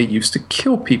way they used to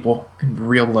kill people in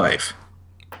real life.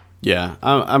 Yeah,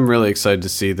 I'm really excited to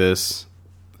see this.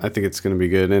 I think it's going to be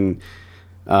good. And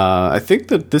I think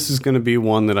that this is going to be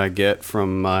one that I get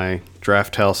from my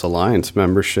Draft House Alliance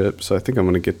membership. So I think I'm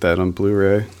going to get that on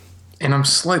Blu-ray. And I'm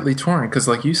slightly torn because,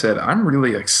 like you said, I'm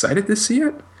really excited to see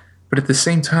it. But at the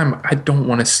same time, I don't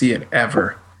want to see it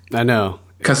ever. I know.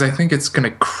 Because I think it's going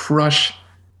to crush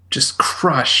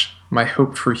my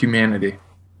hope for humanity.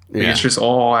 Like it's just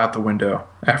all out the window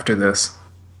after this.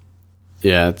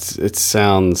 Yeah, it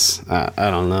sounds...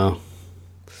 I don't know.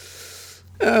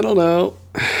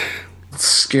 It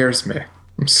scares me.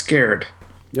 I'm scared.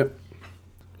 Yep.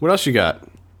 What else you got?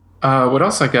 What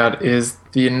else I got is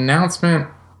the announcement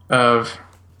of...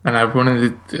 And I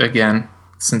wanted to, again,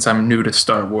 since I'm new to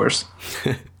Star Wars,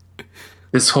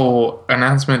 this whole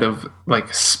announcement of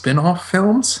like spin-off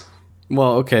films.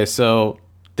 Well, okay, so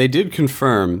they did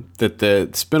confirm that the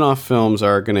spin-off films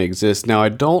are going to exist. Now, I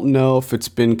don't know if it's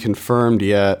been confirmed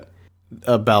yet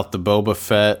about the Boba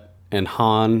Fett and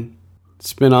Han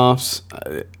spin-offs.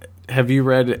 Have you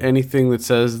read anything that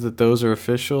says that those are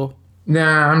official?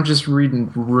 Nah, I'm just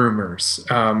reading rumors.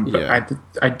 Yeah. But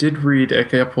I did read a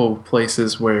couple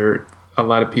places where a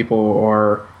lot of people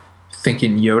are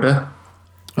thinking Yoda.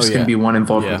 There's going to be one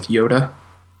involved with Yoda.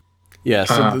 Yeah,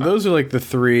 so those are like the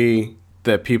three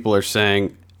that people are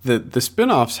saying. The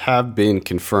spin-offs have been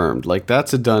confirmed. Like,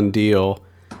 that's a done deal.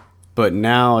 But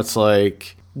now it's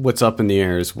like, what's up in the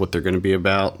air is what they're going to be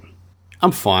about.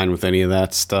 I'm fine with any of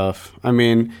that stuff. I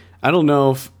mean, I don't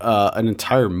know if an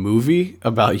entire movie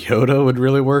about Yoda would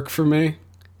really work for me.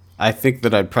 I think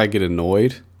that I'd probably get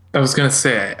annoyed. I was going to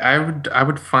say, I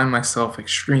would find myself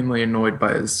extremely annoyed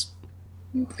by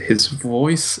his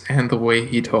voice and the way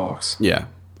he talks. Yeah,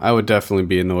 I would definitely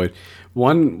be annoyed.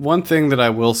 One thing that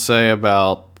I will say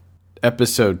about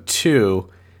episode 2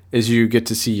 is you get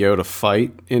to see Yoda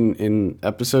fight in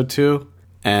episode 2,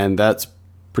 and that's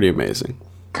pretty amazing.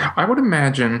 I would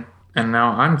imagine, and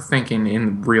now I'm thinking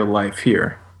in real life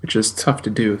here, which is tough to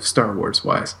do Star Wars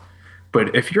wise,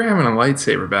 but if you're having a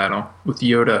lightsaber battle with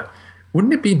Yoda,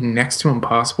 wouldn't it be next to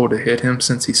impossible to hit him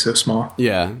since he's so small?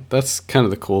 Yeah, that's kind of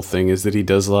the cool thing, is that he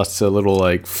does lots of little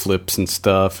like flips and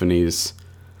stuff, and he's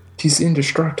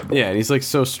indestructible. Yeah, and he's like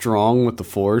so strong with the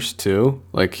Force too.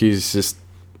 Like, he's just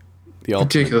the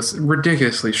ultimate.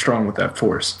 Ridiculously strong with that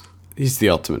Force. He's the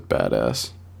ultimate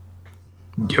badass.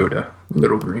 Yoda,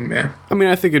 little green man. I mean,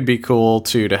 I think it'd be cool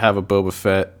too to have a Boba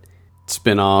Fett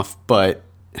spin-off, but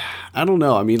I don't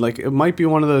know. I mean, like, it might be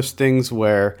one of those things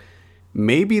where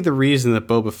maybe the reason that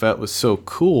Boba Fett was so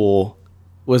cool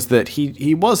was that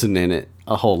he wasn't in it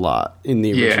a whole lot in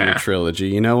the original trilogy.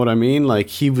 You know what I mean? Like,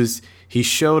 he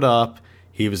showed up,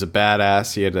 he was a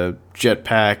badass, he had a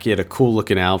jetpack, he had a cool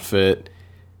looking outfit.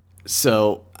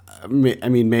 So, I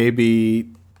mean, maybe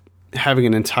having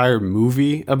an entire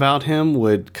movie about him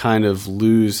would kind of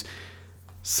lose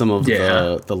some of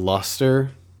the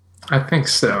luster. I think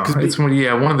so. It's one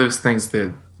of those things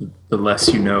that the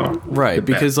less you know. Right,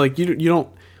 because like you don't,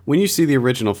 when you see the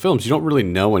original films, you don't really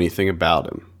know anything about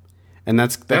him. And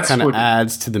that kind of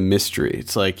adds to the mystery.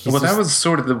 It's like that was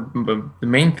sort of the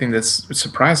main thing that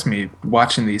surprised me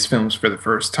watching these films for the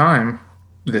first time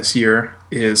this year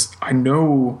is I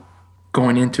know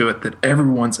going into it that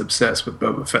everyone's obsessed with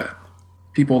Boba Fett.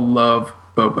 People love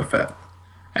Boba Fett.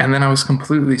 And then I was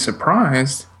completely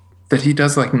surprised that he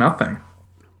does like nothing.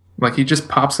 Like, he just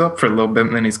pops up for a little bit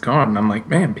and then he's gone. And I'm like,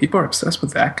 man, people are obsessed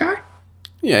with that guy?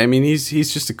 Yeah, I mean, he's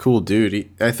just a cool dude.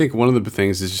 I think one of the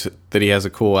things is just that he has a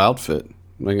cool outfit.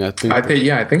 Like, I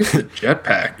think it's the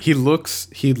jetpack. He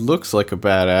looks like a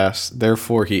badass,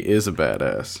 therefore he is a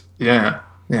badass. Yeah.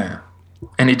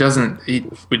 And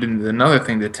another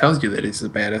thing that tells you that he's a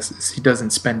badass is he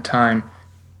doesn't spend time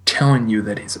telling you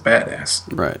that he's a badass.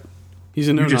 Right. He's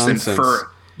a no-nonsense.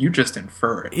 You just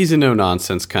infer it. He's a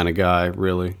no-nonsense kind of guy,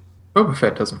 really. Boba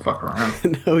Fett doesn't fuck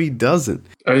around. No, he doesn't.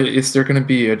 Is there going to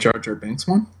be a Jar Jar Binks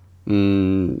one?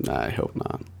 I hope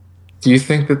not. Do you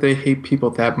think that they hate people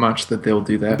that much that they'll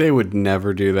do that? They would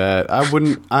never do that.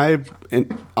 I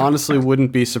honestly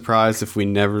wouldn't be surprised if we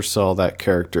never saw that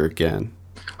character again.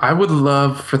 I would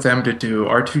love for them to do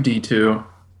R2-D2,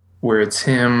 where it's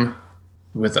him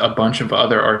with a bunch of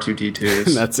other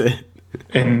R2-D2s. That's it.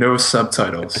 And no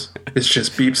subtitles. It's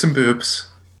just beeps and boops,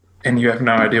 and you have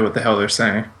no idea what the hell they're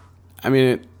saying. I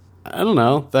mean, I don't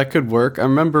know. That could work. I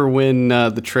remember when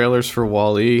the trailers for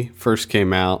WALL-E first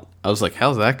came out, I was like,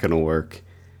 how's that going to work?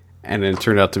 And it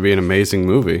turned out to be an amazing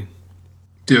movie.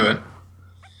 Do it.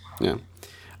 Yeah.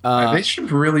 They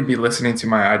should really be listening to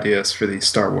my ideas for these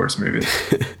Star Wars movies.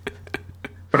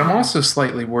 But I'm also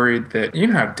slightly worried that, you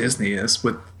know how Disney is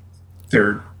with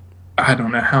their, I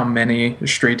don't know how many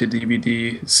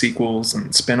straight-to-DVD sequels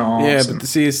and spin-offs. Yeah, but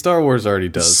see, Star Wars already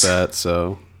does that,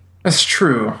 so... That's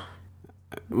true.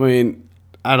 I mean,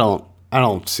 I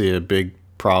don't see a big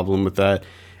problem with that.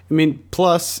 I mean,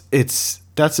 plus,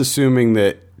 that's assuming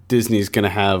that Disney's going to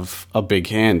have a big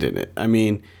hand in it. I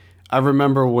mean, I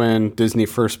remember when Disney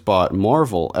first bought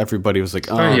Marvel, everybody was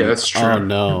like, oh yeah, that's true. Oh,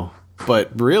 no.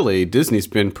 But really, Disney's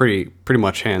been pretty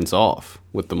much hands-off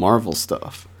with the Marvel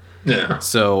stuff. Yeah.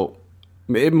 So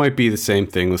it might be the same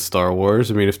thing with Star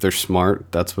Wars. I mean, if they're smart,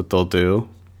 that's what they'll do.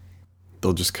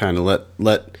 They'll just kind of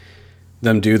let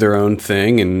them do their own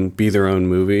thing and be their own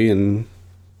movie, and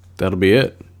that'll be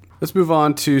it. Let's move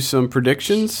on to some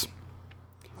predictions.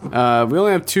 We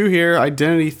only have two here.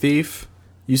 Identity Thief.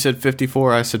 You said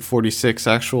 54. I said 46.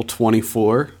 Actual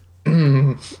 24.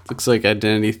 Looks like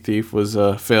Identity Thief was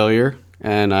a failure,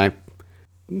 and I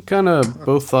kind of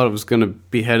both thought it was going to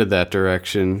be headed that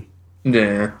direction.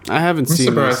 Yeah. I haven't I'm seen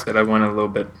surprised this. that I went a little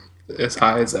bit as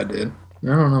high as I did. I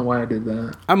don't know why I did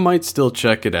that. I might still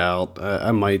check it out.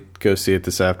 I might go see it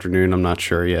this afternoon. I'm not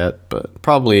sure yet, but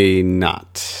probably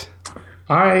not.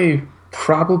 I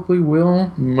probably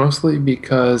will, mostly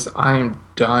because I'm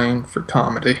dying for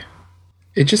comedy.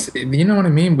 It just, you know what I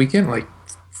mean? We get like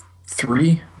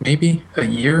 3, maybe, a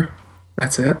year.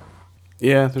 That's it.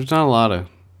 Yeah, there's not a lot of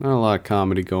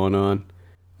comedy going on.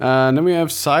 And then we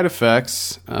have Side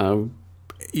Effects.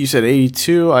 You said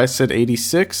 82. I said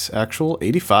 86. Actual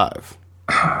 85.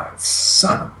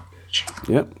 Son of a bitch.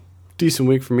 Yep. Decent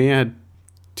week for me. I had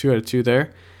 2 out of 2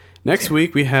 there. Next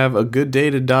week, we have A Good Day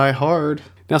to Die Hard.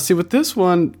 Now, see, with this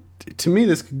one, to me,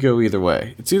 this could go either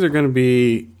way. It's either going to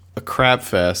be a crap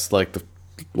fest like the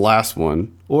last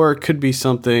one, or it could be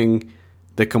something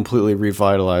that completely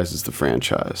revitalizes the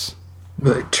franchise.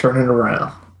 Really turn it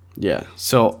around. Yeah.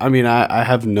 So, I mean, I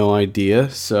have no idea.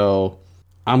 So,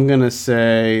 I'm going to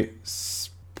say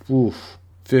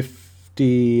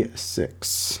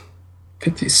 56.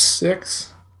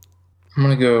 56? I'm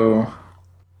going to go...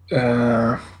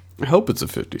 I hope it's a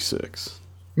 56.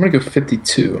 I'm going to go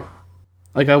 52.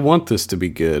 Like, I want this to be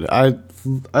good. I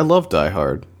love Die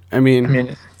Hard. I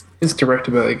mean, it's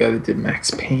directed by the guy that did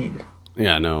Max Payne.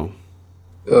 Yeah, I know.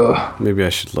 Ugh. Maybe I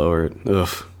should lower it.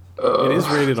 Ugh. It is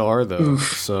rated R, though.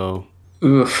 Oof. So,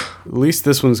 at least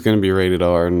this one's going to be rated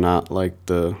R, not like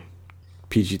the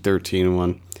PG-13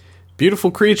 one. Beautiful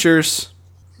Creatures.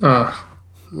 What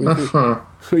are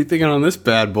you thinking on this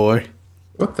bad boy?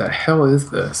 What the hell is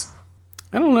this?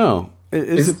 I don't know.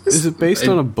 Is it based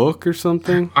on a book or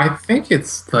something? I think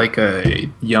it's like a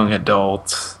young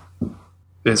adult,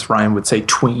 as Ryan would say,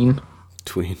 tween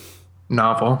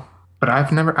novel. But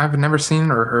I've never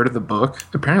seen or heard of the book.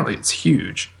 Apparently, it's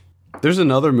huge. There's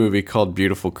another movie called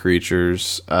Beautiful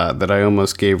Creatures that I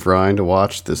almost gave Ryan to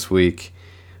watch this week.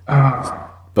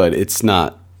 But it's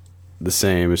not the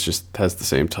same. It just has the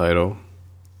same title.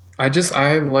 I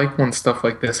like when stuff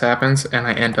like this happens and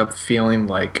I end up feeling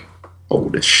like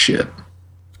old as shit.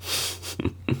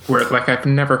 Where, like, I've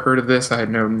never heard of this. I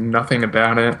know nothing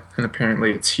about it. And apparently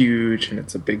it's huge and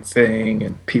it's a big thing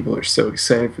and people are so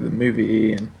excited for the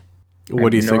movie. And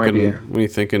what are you thinking? What are you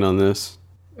thinking on this?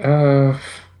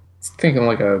 Thinking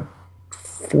like a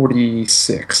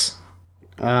 46.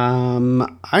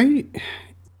 I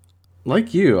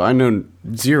like you. I know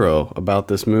zero about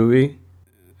this movie,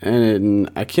 and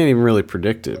I can't even really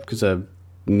predict it because I have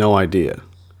no idea.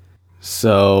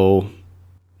 So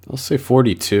I'll say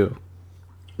 42.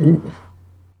 Ooh.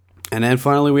 And then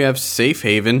finally we have Safe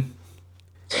Haven.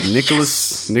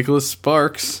 Nicholas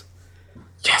Sparks.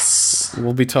 Yes.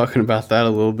 We'll be talking about that a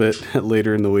little bit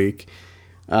later in the week.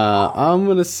 I'm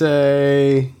gonna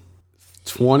say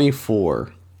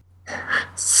 24.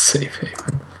 Safe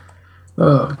Haven.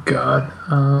 Oh God.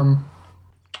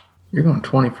 You're going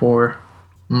 24.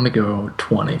 I'm gonna go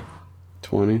 20.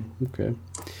 20. Okay.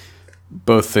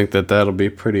 Both think that'll be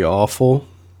pretty awful.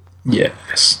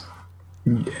 Yes.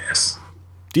 Yes.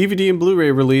 DVD and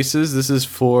Blu-ray releases. This is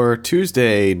for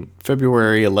Tuesday,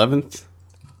 February 11th,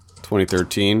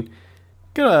 2013.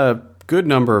 Got a good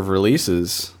number of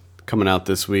releases coming out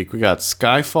this week. We got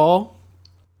Skyfall.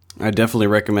 I definitely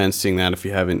recommend seeing that if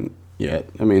you haven't yet.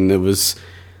 I mean, it was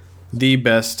the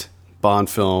best Bond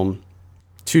film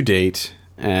to date.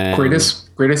 And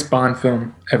greatest Bond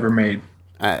film ever made.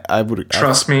 I would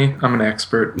trust me. I'm an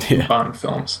expert in Bond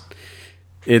films.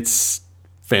 It's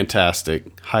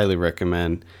fantastic. Highly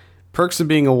recommend. Perks of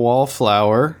Being a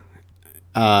Wallflower.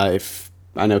 If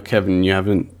I know, Kevin, you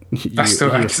haven't. I still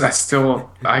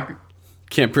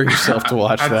can't bring yourself to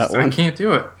watch that one. I can't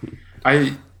do it.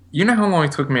 You know how long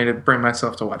it took me to bring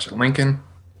myself to watch Lincoln?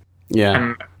 Yeah.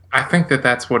 And I think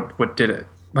that's what did it.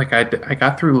 Like, I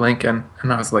got through Lincoln,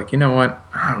 and I was like, you know what?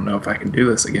 I don't know if I can do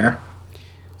this again.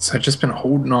 So I've just been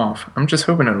holding off. I'm just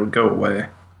hoping it would go away.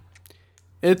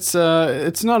 It's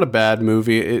not a bad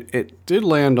movie. It did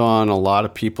land on a lot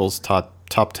of people's top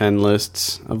 10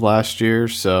 lists of last year,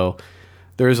 so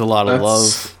there is a lot of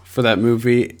love for that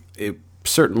movie. It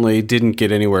certainly didn't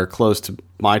get anywhere close to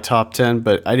my top 10,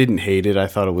 but I didn't hate it. I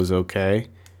thought it was okay.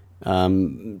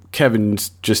 Kevin's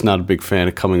just not a big fan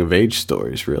of coming-of-age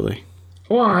stories, really.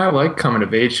 Well, I like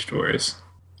coming-of-age stories.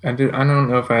 I don't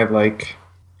know if I like...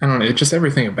 I don't know. It just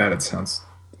everything about it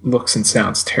looks and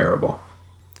sounds terrible.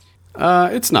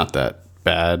 It's not that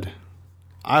bad.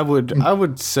 I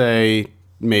would say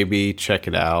maybe check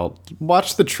it out.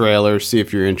 Watch the trailer, see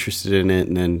if you're interested in it,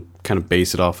 and then kind of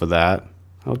base it off of that,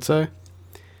 I would say.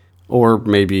 Or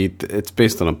maybe it's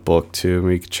based on a book, too.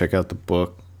 Maybe you could check out the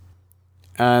book.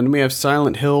 And we have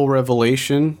Silent Hill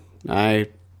Revelation. I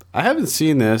haven't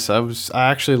seen this. I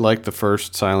actually liked the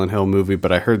first Silent Hill movie,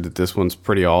 but I heard that this one's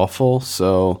pretty awful,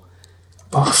 so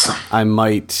Awesome. I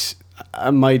might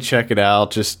check it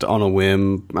out just on a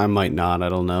whim. I might not, I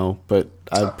don't know. But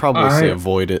I'd probably say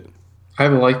avoid it. I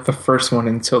liked the first one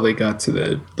until they got to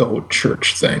the whole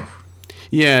church thing.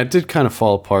 Yeah, it did kind of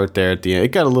fall apart there at the end.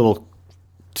 It got a little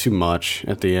too much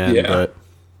at the end, but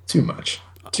too much.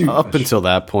 Up until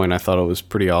that point, I thought it was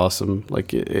pretty awesome.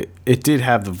 Like it did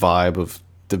have the vibe of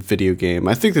the video game.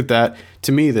 I think that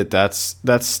to me that's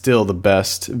still the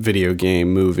best video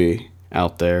game movie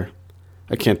out there.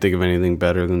 I can't think of anything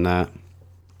better than that.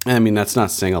 I mean, that's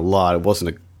not saying a lot. It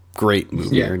wasn't a great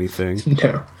movie or anything.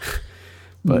 No.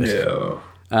 But no.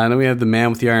 Then we have The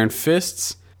Man with the Iron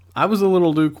Fists. I was a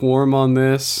little lukewarm on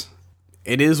this.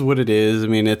 It is what it is. I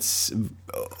mean, it's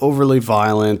overly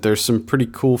violent. There's some pretty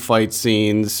cool fight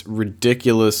scenes,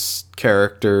 ridiculous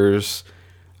characters.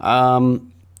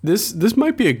 This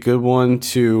might be a good one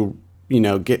to,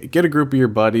 get a group of your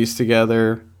buddies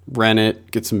together, rent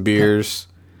it, get some beers,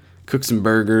 cook some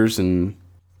burgers, and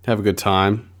have a good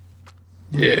time.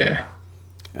 Yeah.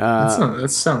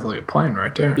 That sounds like a plan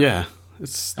right there. Yeah.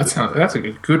 That's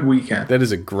a good weekend. That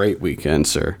is a great weekend,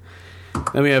 sir.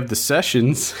 Then we have The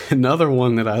Sessions, another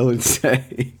one that I would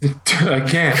say.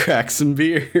 Again. Crack some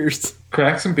beers.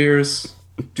 Crack some beers.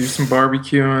 Do some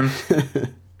barbecuing.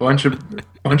 bunch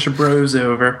of bros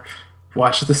over.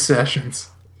 Watch The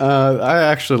Sessions. I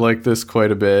actually like this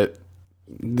quite a bit.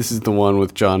 This is the one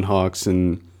with John Hawkes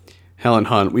and Helen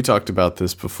Hunt. We talked about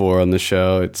this before on the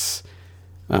show. It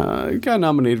got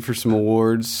nominated for some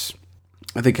awards.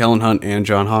 I think Helen Hunt and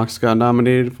John Hawkes got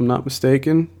nominated, if I'm not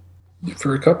mistaken.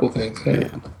 For a couple things, hey.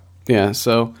 Yeah,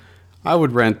 so I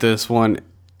would rent this one.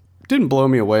 Didn't blow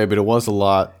me away, but it was a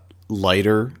lot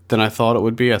lighter than I thought it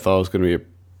would be. I thought it was going to be a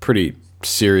pretty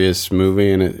serious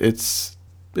movie, and it's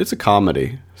a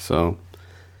comedy. So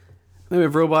then we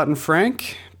have Robot and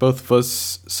Frank. Both of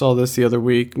us saw this the other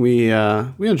week. We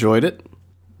enjoyed it.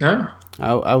 Yeah.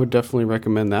 I would definitely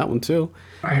recommend that one too.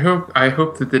 I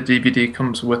hope that the DVD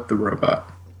comes with the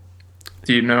robot.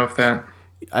 Do you know if that?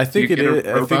 I think it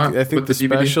is. I think the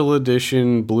special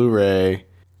edition Blu-ray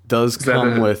does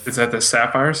come with. Is that the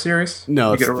Sapphire series?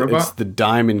 No, it's the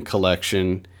Diamond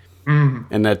Collection,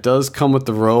 and that does come with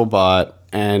the robot.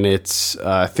 And it's.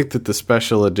 I think that the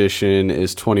special edition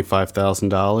is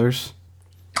 $25,000.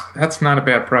 That's not a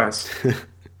bad price.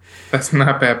 That's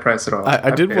not a bad price at all.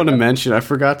 I did want to mention. I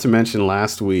forgot to mention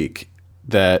last week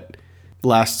that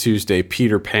last Tuesday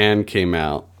Peter Pan came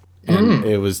out, and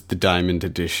it was the Diamond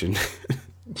edition.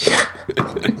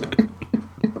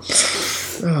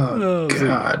 Oh,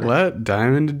 God. What?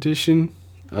 Diamond edition?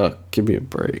 Oh, give me a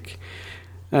break.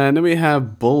 And then we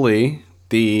have Bully,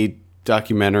 the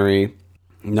documentary,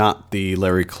 not the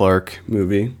Larry Clark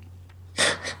movie.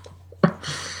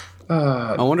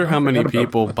 I wonder how many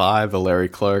people buy the Larry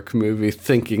Clark movie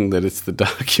thinking that it's the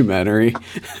documentary.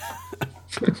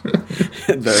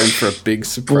 They're in for a big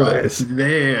surprise.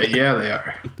 They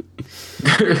are.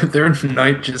 Their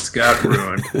night just got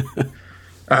ruined.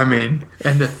 I mean,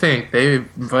 and to think, they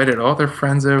invited all their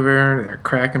friends over, they're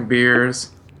cracking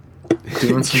beers,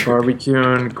 doing some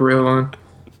barbecuing, grilling.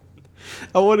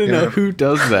 I want to know who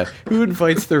does that. Who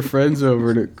invites their friends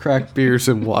over to crack beers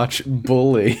and watch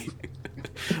Bully?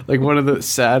 Like one of the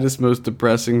saddest, most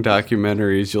depressing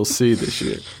documentaries you'll see this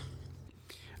year.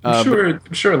 I'm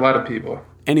sure a lot of people.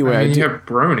 Anyway, you have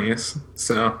bronies,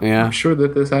 so yeah. I'm sure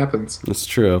that this happens. That's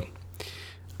true.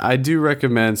 I do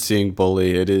recommend seeing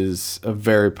Bully. It is a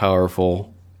very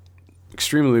powerful,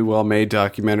 extremely well-made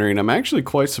documentary, and I'm actually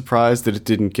quite surprised that it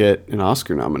didn't get an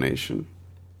Oscar nomination.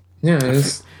 Yeah,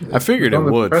 I figured it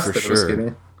would, for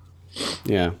sure.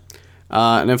 Yeah.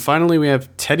 And then finally we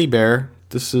have Teddy Bear.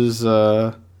 This is,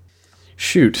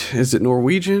 is it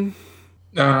Norwegian?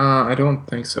 I don't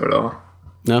think so at all.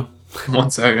 No? 1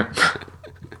 second.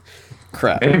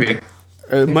 Crap. Maybe.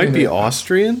 It might be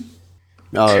Austrian?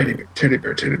 Teddy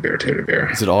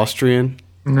bear. Is it Austrian?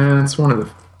 No, it's one of the...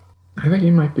 I think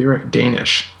you might be right.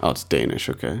 Danish. Oh, it's Danish,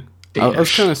 okay.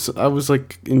 Danish. I was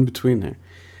like in between there.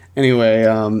 Anyway,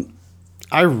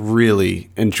 I really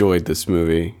enjoyed this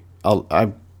movie.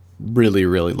 I really,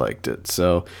 really liked it.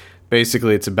 So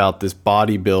basically it's about this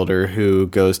bodybuilder who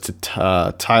goes to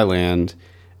Thailand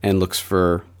and looking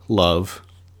for love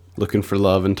in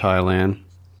Thailand.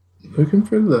 Looking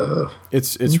for love.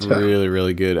 It's really,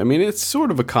 really good. I mean, it's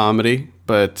sort of a comedy,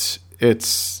 but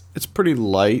it's pretty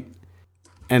light.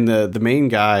 And the main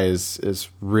guy is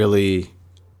really,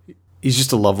 he's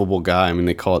just a lovable guy. I mean,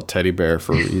 they call it Teddy Bear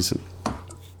for a reason.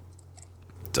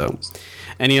 So,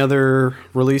 any other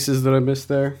releases that I missed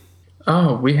there?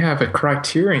 Oh, we have a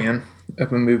Criterion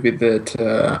of a movie that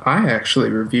I actually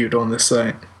reviewed on the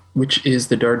site, which is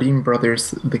the Dardenne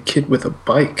Brothers' The Kid with a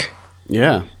Bike.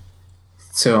 Yeah.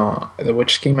 So,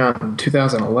 which came out in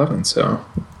 2011, so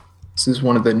this is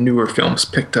one of the newer films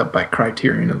picked up by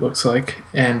Criterion, it looks like.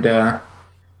 And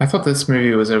I thought this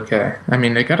movie was okay. I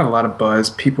mean, it got a lot of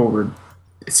buzz. It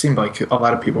seemed like a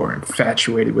lot of people were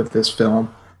infatuated with this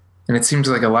film. And it seems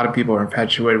like a lot of people are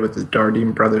infatuated with the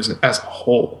Dardenne Brothers as a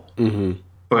whole. Mm-hmm.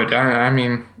 But, I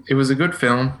mean, it was a good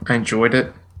film. I enjoyed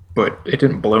it, but it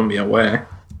didn't blow me away.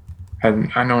 I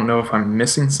don't know if I'm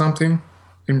missing something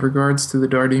in regards to the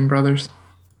Dardenne Brothers,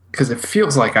 because it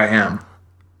feels like I am.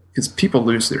 Because people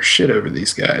lose their shit over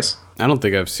these guys. I don't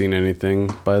think I've seen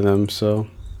anything by them, so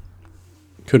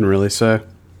couldn't really say.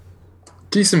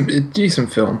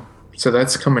 Decent film. So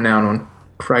that's coming out on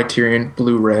Criterion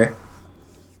Blu-ray.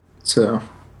 So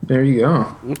there you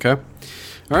go. Okay. All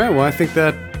right. Well, I think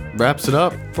that wraps it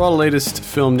up. For all the latest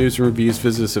film news and reviews,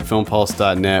 visit us at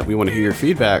filmpulse.net. We want to hear your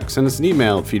feedback. Send us an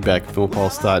email at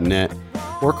feedback@filmpulse.net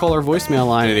or call our voicemail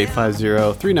line at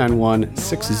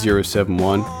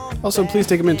 850-391-6071. Also, please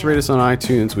take a minute to rate us on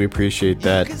iTunes. We appreciate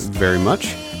that very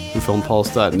much. From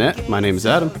filmpulse.net, my name is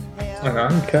Adam. And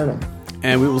I'm Kevin.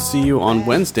 And we will see you on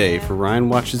Wednesday for Ryan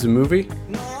Watches a Movie.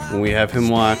 When we have him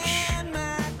watch...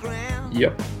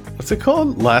 Yep. What's it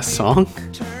called? Last Song?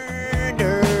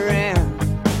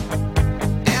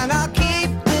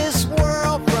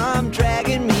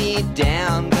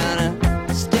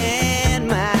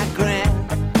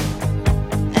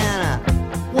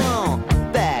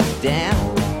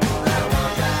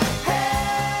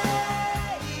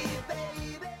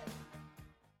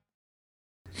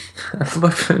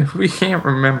 We can't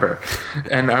remember.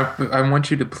 And I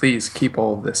want you to please keep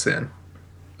all of this in.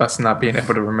 Us not being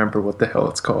able to remember what the hell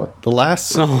it's called. The Last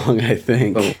Song, I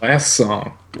think. The Last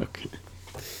Song. Okay.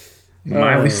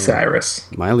 Miley Cyrus.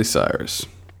 Miley Cyrus.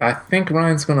 I think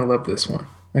Ryan's going to love this one.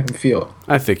 I can feel it.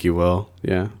 I think you will,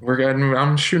 yeah.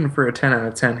 I'm shooting for a 10 out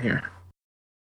of 10 here.